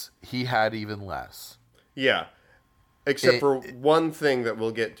this, he had even less. Yeah. Except for one thing that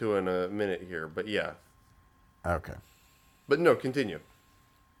we'll get to in a minute here, but yeah. Okay. But no, continue.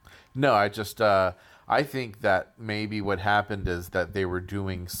 No, I think that maybe what happened is that they were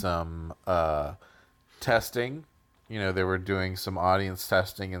doing some testing. They were doing some audience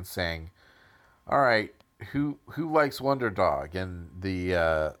testing and saying, all right, who likes Wonder Dog? And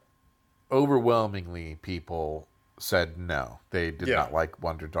the overwhelmingly people said no. They did not like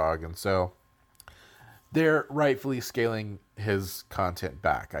Wonder Dog. And so they're rightfully scaling his content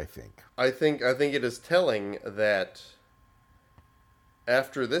back, I think. I think it is telling that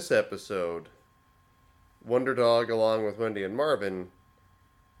after this episode, Wonder Dog, along with Wendy and Marvin,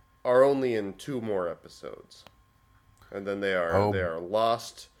 are only in 2 more episodes, and then they are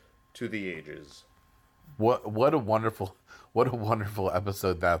lost to the ages. What a wonderful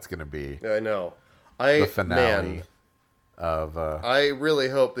episode that's going to be. I know. The finale of. I really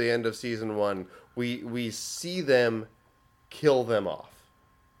hope the end of season 1 we see them kill them off.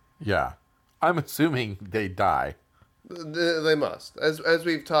 Yeah, I'm assuming they die. They must, as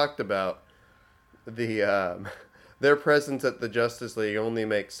we've talked about. Their presence at the Justice League only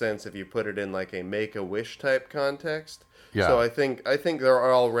makes sense if you put it in like a Make-A-Wish type context. Yeah. So I think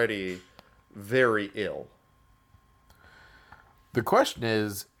they're already very ill. The question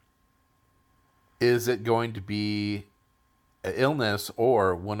is it going to be an illness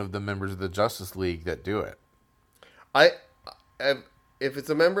or one of the members of the Justice League that do it? If it's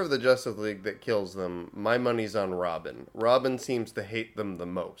a member of the Justice League that kills them, my money's on Robin. Robin seems to hate them the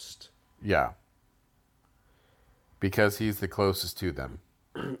most. Yeah. Because he's the closest to them.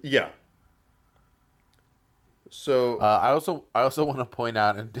 Yeah. So I also want to point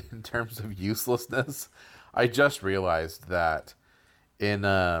out in terms of uselessness, I just realized that and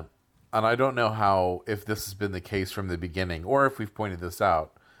I don't know if this has been the case from the beginning or if we've pointed this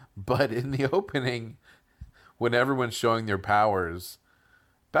out, but in the opening, when everyone's showing their powers,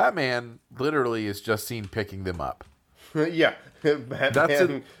 Batman literally is just seen picking them up. Yeah,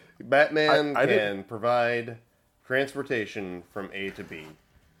 Batman can provide transportation from A to B.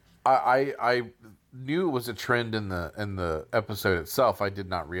 I knew it was a trend in the episode itself. I did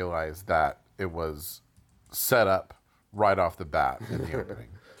not realize that it was set up right off the bat in the opening.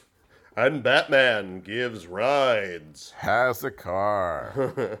 And Batman gives rides. Has a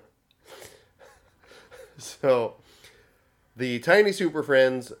car. So, the Tiny Super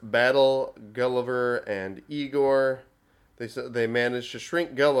Friends battle Gulliver and Igor. They manage to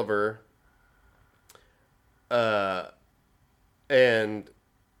shrink Gulliver. And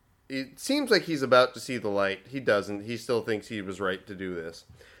it seems like he's about to see the light. He doesn't. He still thinks he was right to do this.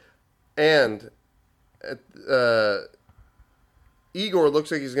 And Igor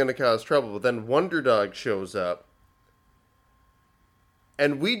looks like he's going to cause trouble, but then Wonder Dog shows up.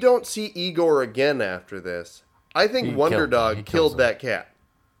 And we don't see Igor again after this. I think Wonder Dog killed that cat.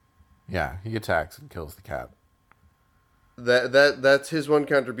 Yeah, he attacks and kills the cat. That's his one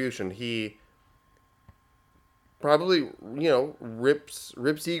contribution. He probably,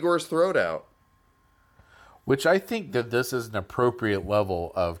 rips Igor's throat out. Which I think that this is an appropriate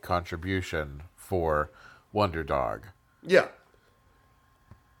level of contribution for Wonder Dog. Yeah.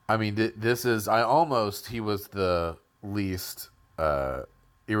 I mean, he was the least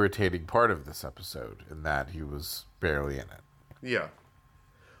irritating part of this episode in that he was barely in it. Yeah.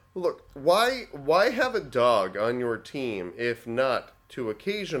 Look, why have a dog on your team if not to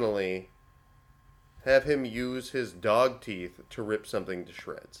occasionally have him use his dog teeth to rip something to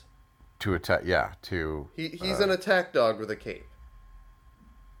shreds? To attack, yeah. He's an attack dog with a cape.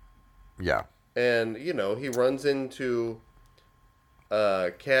 Yeah. And, he runs into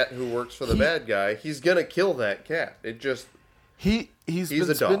a cat who works for the bad guy. He's going to kill that cat. It just... He's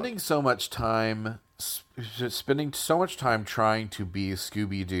been spending so much time trying to be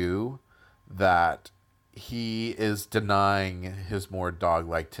Scooby-Doo that he is denying his more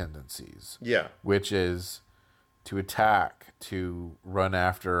dog-like tendencies. Yeah. Which is to attack, to run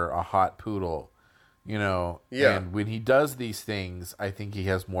after a hot poodle, Yeah. And when he does these things, I think he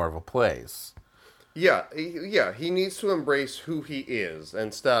has more of a place. Yeah. He needs to embrace who he is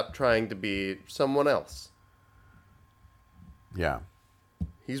and stop trying to be someone else. Yeah.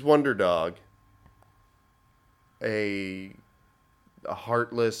 He's Wonder Dog. A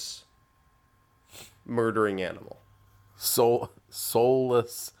heartless, murdering animal.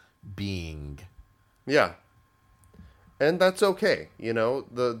 Soulless being. Yeah. And that's okay.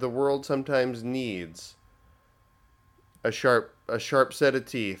 The world sometimes needs a sharp set of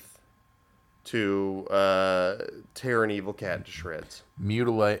teeth to tear an evil cat to shreds.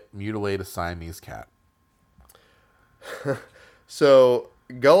 Mutilate a Siamese cat. So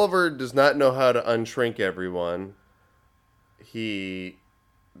Gulliver does not know how to unshrink everyone. He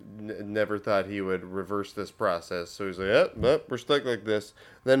never thought he would reverse this process. So he's like, nope, we're stuck like this.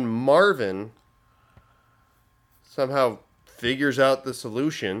 Then Marvin somehow figures out the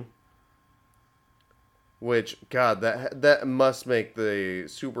solution. Which, God, that must make the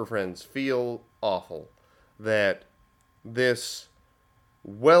Super Friends feel awful. That this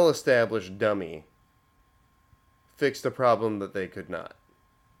well-established dummy fixed a problem that they could not.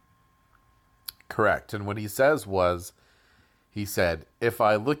 Correct. And what he says was, he said, if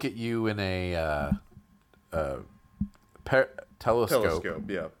I look at you in a telescope,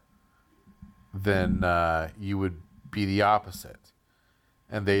 yeah, then you would be the opposite.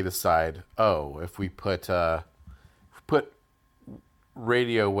 And they decide, if we put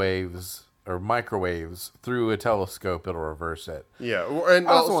radio waves or microwaves through a telescope, it'll reverse it. Yeah, and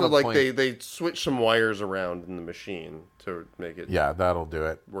also like they switch some wires around in the machine to make it. Yeah, that'll do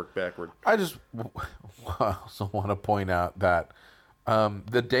it. Work backward. I just also want to point out that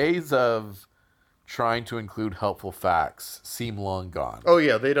the days of trying to include helpful facts seem long gone. Oh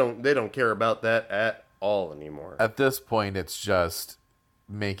yeah, they don't care about that at all anymore. At this point, it's just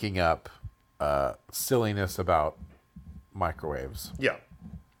making up silliness about microwaves. Yeah.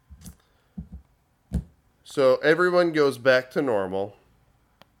 So everyone goes back to normal.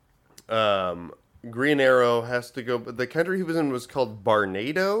 Green Arrow has to go. The country he was in was called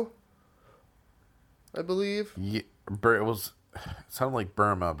Barnado, I believe. Yeah, it sounded like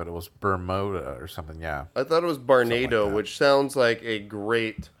Burma, but it was Bermuda or something. Yeah, I thought it was Barnado, like, which sounds like a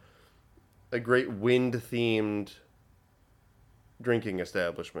great wind themed drinking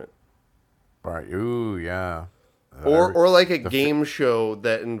establishment. Right. Ooh, yeah. Or like a game show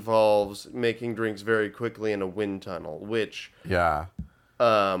that involves making drinks very quickly in a wind tunnel, which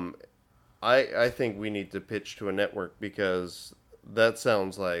I think we need to pitch to a network because that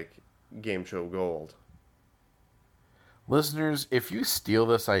sounds like game show gold. Listeners, if you steal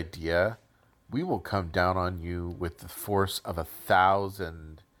this idea, we will come down on you with the force of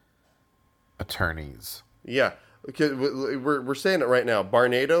 1,000 attorneys. Yeah, because we're saying it right now.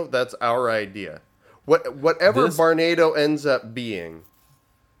 Barnado, that's our idea. Whatever Barnado ends up being,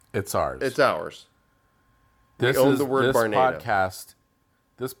 it's ours. It's ours. We own the word Barnado.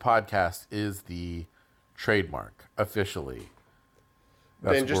 This podcast is the trademark officially.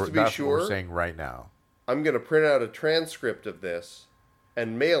 Then just to be sure, what we're saying right now. I'm going to print out a transcript of this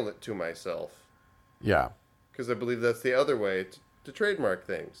and mail it to myself. Yeah. Because I believe that's the other way to trademark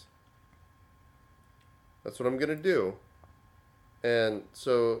things. That's what I'm going to do. And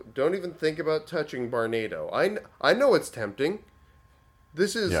so don't even think about touching Barnado. I know it's tempting.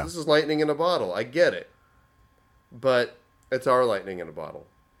 This is lightning in a bottle. I get it. But it's our lightning in a bottle.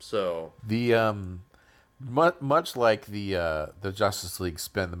 So the much like the Justice League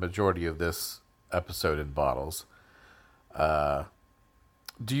spent the majority of this episode in bottles. Do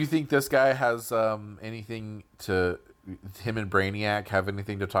you think this guy has anything to him and Brainiac have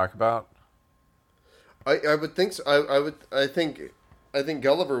anything to talk about? I would think so. I think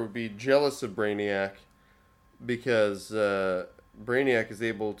Gulliver would be jealous of Brainiac because Brainiac is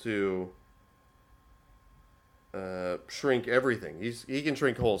able to shrink everything. He can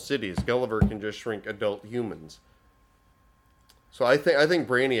shrink whole cities. Gulliver can just shrink adult humans. So I think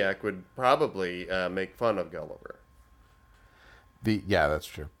Brainiac would probably make fun of Gulliver. Yeah, that's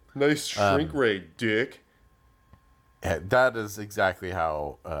true. Nice shrink ray, dick. That is exactly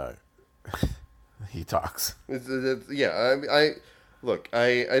how he talks. I look.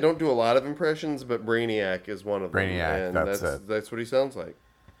 I don't do a lot of impressions, but Brainiac is one of them. Brainiac, and that's what he sounds like.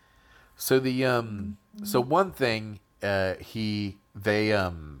 So so one thing they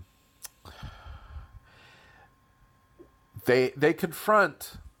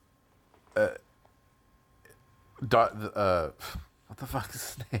confront what the fuck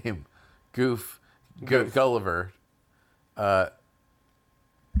is his name? Goof. Gulliver.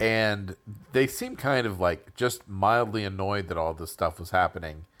 And they seem kind of like just mildly annoyed that all this stuff was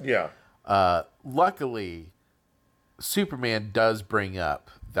happening. Yeah. Luckily, Superman does bring up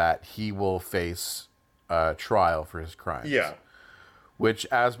that he will face trial for his crimes. Yeah. Which,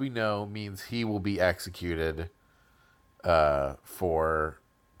 as we know, means he will be executed for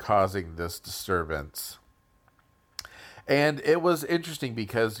causing this disturbance. And it was interesting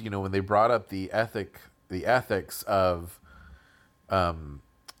because, when they brought up the ethics of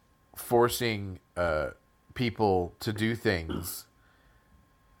forcing people to do things,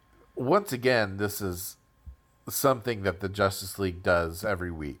 once again, this is something that the Justice League does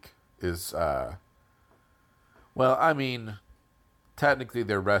every week is, well, I mean, technically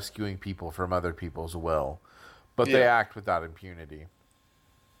they're rescuing people from other people's will, but they act without impunity.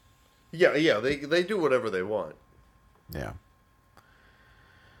 Yeah, they do whatever they want. Yeah.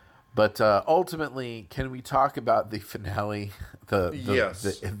 But ultimately, can we talk about the finale, the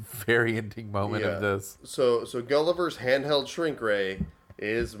very ending moment of this? So Gulliver's handheld shrink ray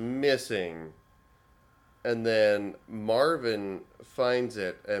is missing, and then Marvin finds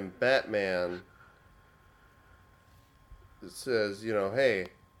it, and Batman says, hey,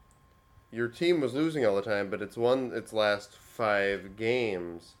 your team was losing all the time, but it's won its last 5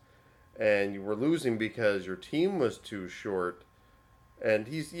 games, and you were losing because your team was too short. And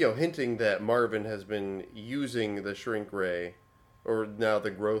he's, hinting that Marvin has been using the shrink ray, or now the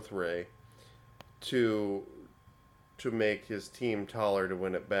growth ray, to make his team taller to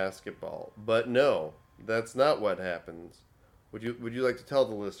win at basketball. But no, that's not what happens. Would you like to tell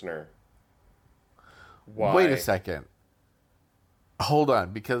the listener why? Wait a second. Hold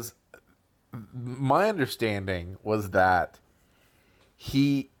on, because my understanding was that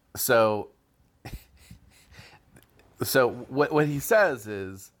So what he says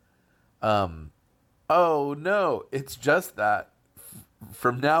is, oh no, it's just that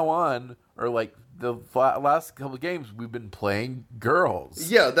from now on, or like the last couple of games, we've been playing girls.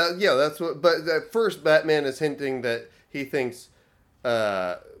 That's what. But at first, Batman is hinting that he thinks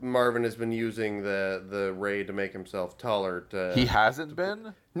Marvin has been using the ray to make himself taller. He hasn't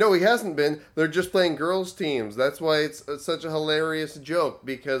been? No, he hasn't been. They're just playing girls' teams. That's why it's such a hilarious joke,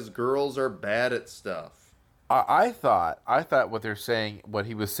 because girls are bad at stuff. I thought what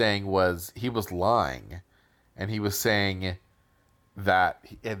he was saying was he was lying, and he was saying that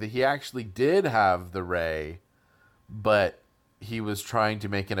he actually did have the ray, but he was trying to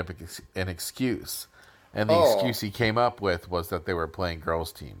make an excuse, and the excuse he came up with was that they were playing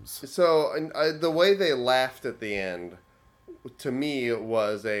girls' teams. So the way they laughed at the end, to me,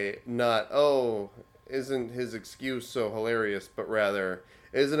 was isn't his excuse so hilarious, but rather,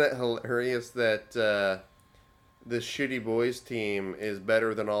 isn't it hilarious that this shitty boys team is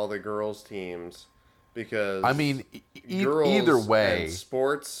better than all the girls teams, because I mean, girls either way, and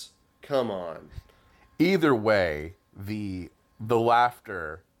sports, come on. Either way, the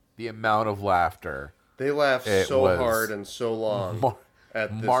laughter, the amount of laughter, they laughed so hard and so long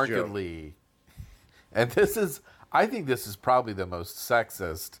at this markedly, joke. And I think this is probably the most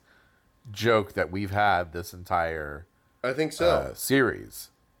sexist joke that we've had this entire series.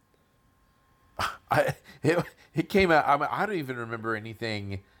 It came out. I don't even remember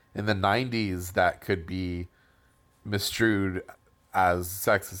anything in the 90s that could be misconstrued as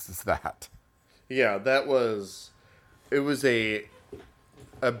sexist as that. Yeah, it was a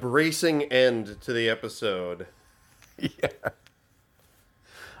bracing end to the episode. Yeah.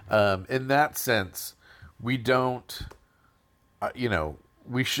 In that sense, we don't,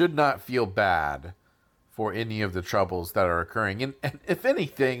 we should not feel bad for any of the troubles that are occurring. And if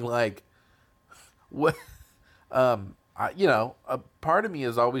anything, like, what, a part of me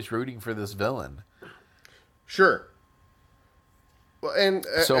is always rooting for this villain. Sure. Well, and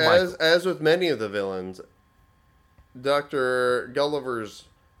so as with many of the villains, Dr. Gulliver's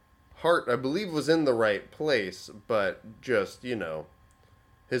heart, I believe, was in the right place, but just,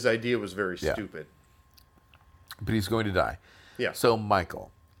 his idea was very stupid. But he's going to die. Yeah. So,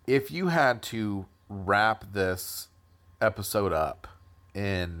 Michael, if you had to wrap this episode up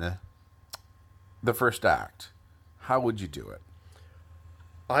in the first act, how would you do it?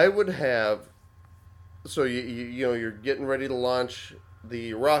 I would have... So, you're getting ready to launch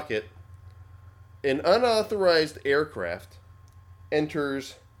the rocket. An unauthorized aircraft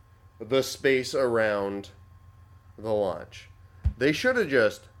enters the space around the launch. They should have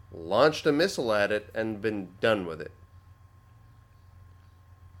just launched a missile at it and been done with it.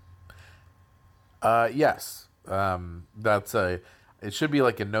 Yes. It should be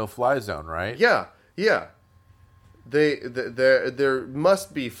like a no-fly zone, right? Yeah. There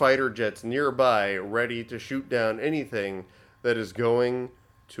must be fighter jets nearby ready to shoot down anything that is going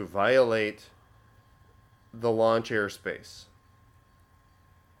to violate the launch airspace.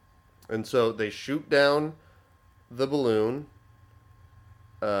 And so they shoot down the balloon.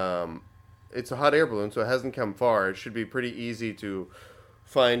 It's a hot air balloon, so it hasn't come far. It should be pretty easy to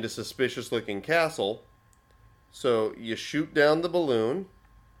find a suspicious-looking castle. So you shoot down the balloon,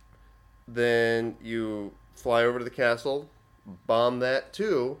 then you fly over to the castle, bomb that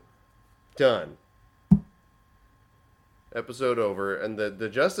too, done. Episode over, and the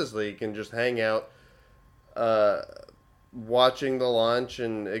Justice League can just hang out watching the launch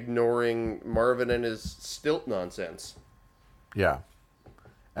and ignoring Marvin and his stilt nonsense. Yeah.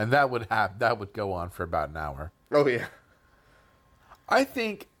 And that would go on for about an hour. Oh, yeah. I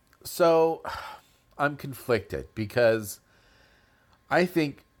think so. I'm conflicted because I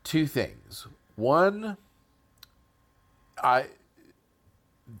think two things. One, I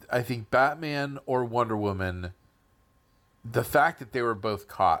think Batman or Wonder Woman, the fact that they were both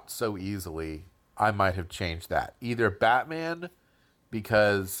caught so easily, I might have changed that. Either Batman,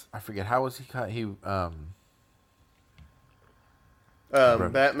 because I forget, how was he caught?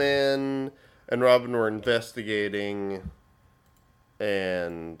 Batman and Robin were investigating,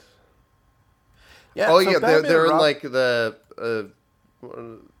 and yeah. oh So yeah, Batman they're and in like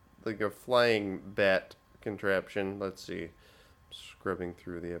like a flying bat contraption. Let's see, scrubbing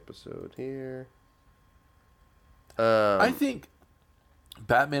through the episode here. I think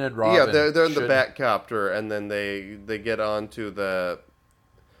Batman and Robin. Yeah, they're in the Batcopter, and then they get onto the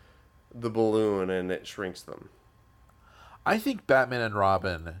balloon, and it shrinks them. I think Batman and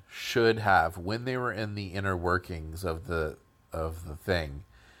Robin should have, when they were in the inner workings of the thing,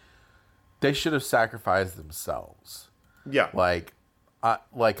 they should have sacrificed themselves. Yeah,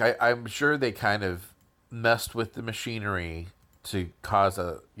 I'm sure they kind of messed with the machinery to cause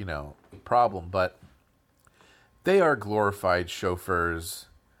a problem, but they are glorified chauffeurs.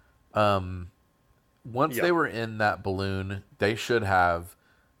 Once they were in that balloon, they should have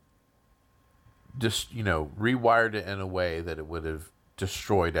just rewired it in a way that it would have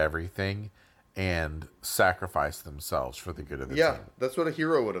destroyed everything and sacrificed themselves for the good of the team. Yeah, that's what a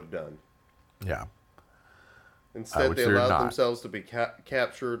hero would have done. Yeah. Instead, they allowed themselves to be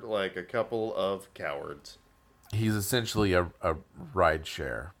captured like a couple of cowards. He's essentially a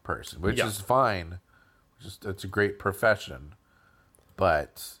rideshare person, which is fine. It's a great profession,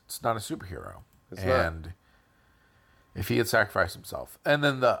 but it's not a superhero. It's not. If he had sacrificed himself, and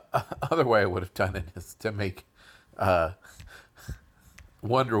then the other way I would have done it is to make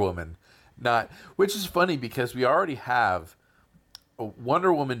Wonder Woman not, which is funny because we already have a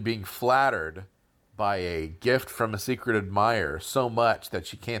Wonder Woman being flattered by a gift from a secret admirer so much that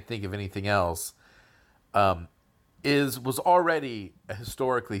she can't think of anything else. Was already a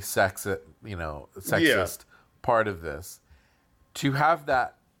historically sexist part of this. To have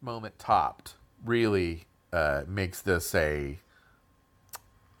that moment topped really makes this a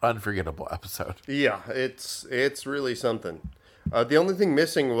unforgettable episode. Yeah, it's really something. The only thing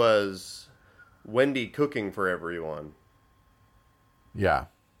missing was Wendy cooking for everyone. Yeah.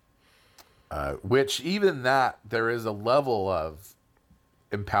 Which even that, there is a level of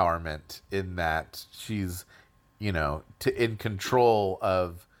empowerment in that she's, in control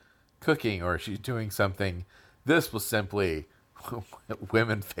of cooking, or she's doing something. This was simply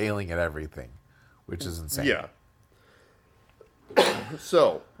women failing at everything, which is insane. Yeah.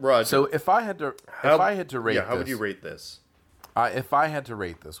 So, Roger. So if I had to rate this, how would you rate this? If I had to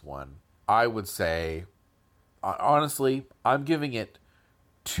rate this one, I would say, honestly, I'm giving it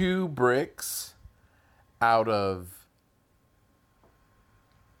 2 bricks out of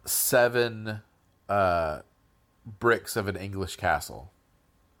 7 bricks of an English castle.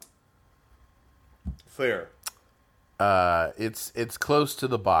 Fair. It's close to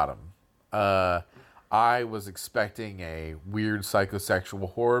the bottom. I was expecting a weird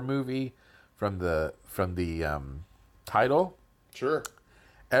psychosexual horror movie from the title. Sure.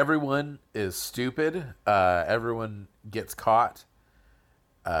 Everyone is stupid. Everyone gets caught.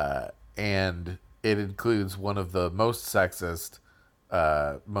 And it includes one of the most sexist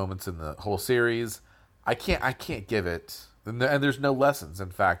moments in the whole series. I can't give it, and there's no lessons.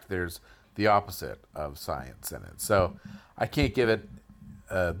 In fact, there's the opposite of science in it. So I can't give it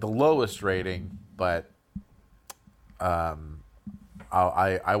the lowest rating, but I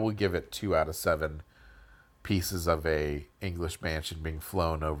will give it 2 out of 7 pieces of a English mansion being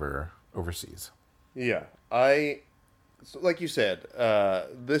flown overseas. Yeah, so like you said,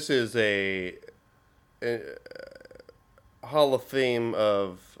 this is a Hall of Fame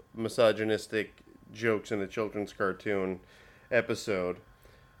of misogynistic jokes in a children's cartoon episode.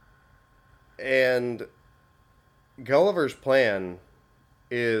 And Gulliver's plan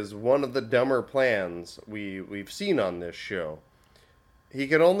is one of the dumber plans we've seen on this show. He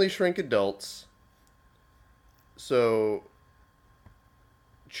can only shrink adults, so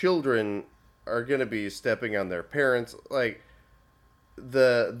children are going to be stepping on their parents. Like,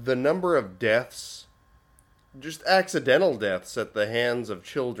 the number of deaths, just accidental deaths at the hands of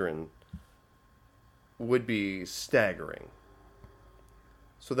children, would be staggering.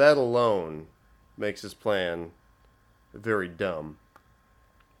 So that alone makes his plan very dumb.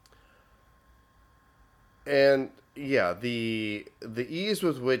 And yeah, the ease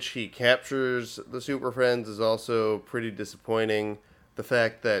with which he captures the Super Friends is also pretty disappointing. The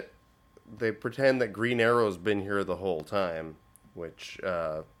fact that they pretend that Green Arrow's been here the whole time, which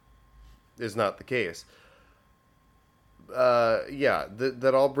is not the case.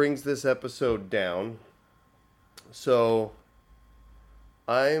 That all brings this episode down. So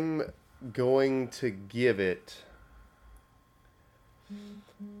I'm going to give it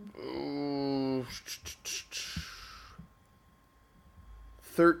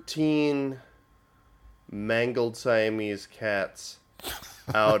 13 mangled Siamese cats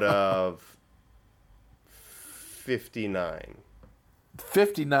out of 59.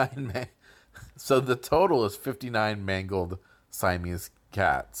 59 So the total is 59 mangled Siamese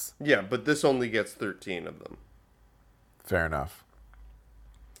cats. Yeah, but this only gets 13 of them. Fair enough.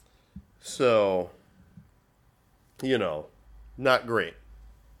 So, not great.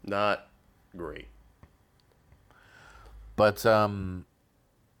 Not great. But,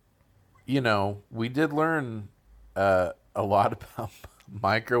 we did learn a lot about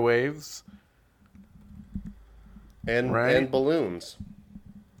microwaves. And balloons.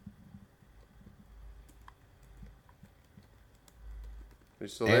 Are you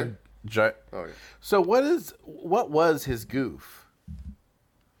still there? Oh, yeah. So what was his goof?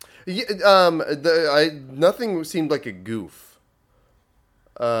 Yeah, nothing seemed like a goof.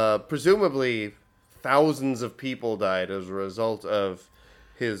 Presumably, thousands of people died as a result of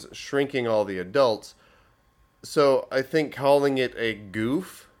his shrinking all the adults. So I think calling it a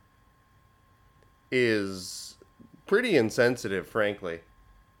goof is pretty insensitive, frankly.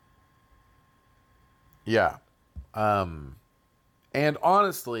 Yeah. And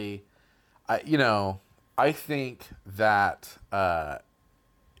honestly, I think that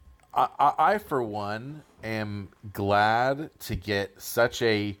I for one am glad to get such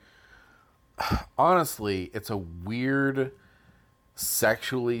a. Honestly, it's a weird,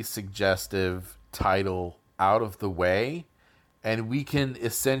 sexually suggestive title out of the way, and we can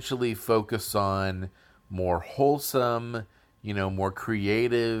essentially focus on more wholesome, more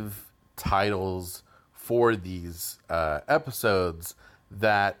creative titles for these episodes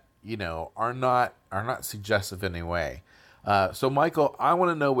that are not suggestive in any way. So Michael, I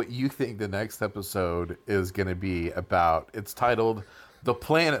want to know what you think the next episode is going to be about. It's titled "The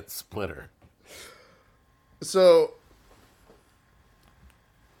Planet Splitter." So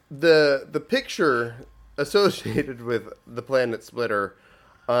the picture associated with the Planet Splitter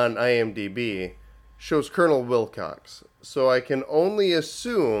on IMDb shows Colonel Wilcox. So I can only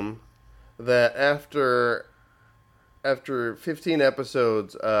assume that after 15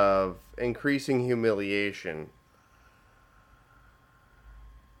 episodes of increasing humiliation,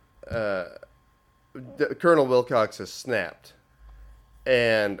 Colonel Wilcox has snapped.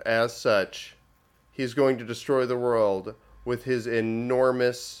 And as such, he's going to destroy the world with his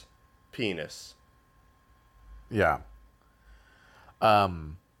enormous penis. Yeah.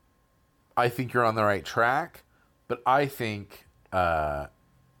 I think you're on the right track, but I think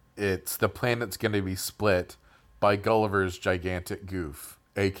it's the planet's going to be split by Gulliver's gigantic goof,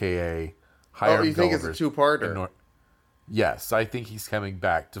 a.k.a. Oh, you think it's a two-parter? Yes, I think he's coming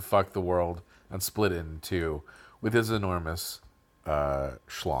back to fuck the world and split it in two with his enormous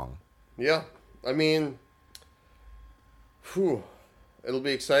schlong. Yeah, I mean, it'll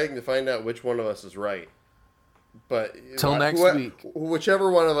be exciting to find out which one of us is right. But till next week, whichever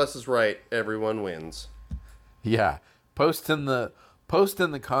one of us is right, everyone wins. Yeah, post in the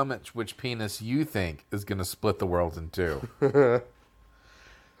comments which penis you think is going to split the world in two.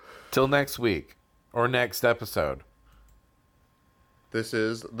 Till next week or next episode. This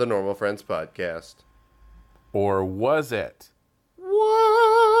is the Normal Friends Podcast. Or was it?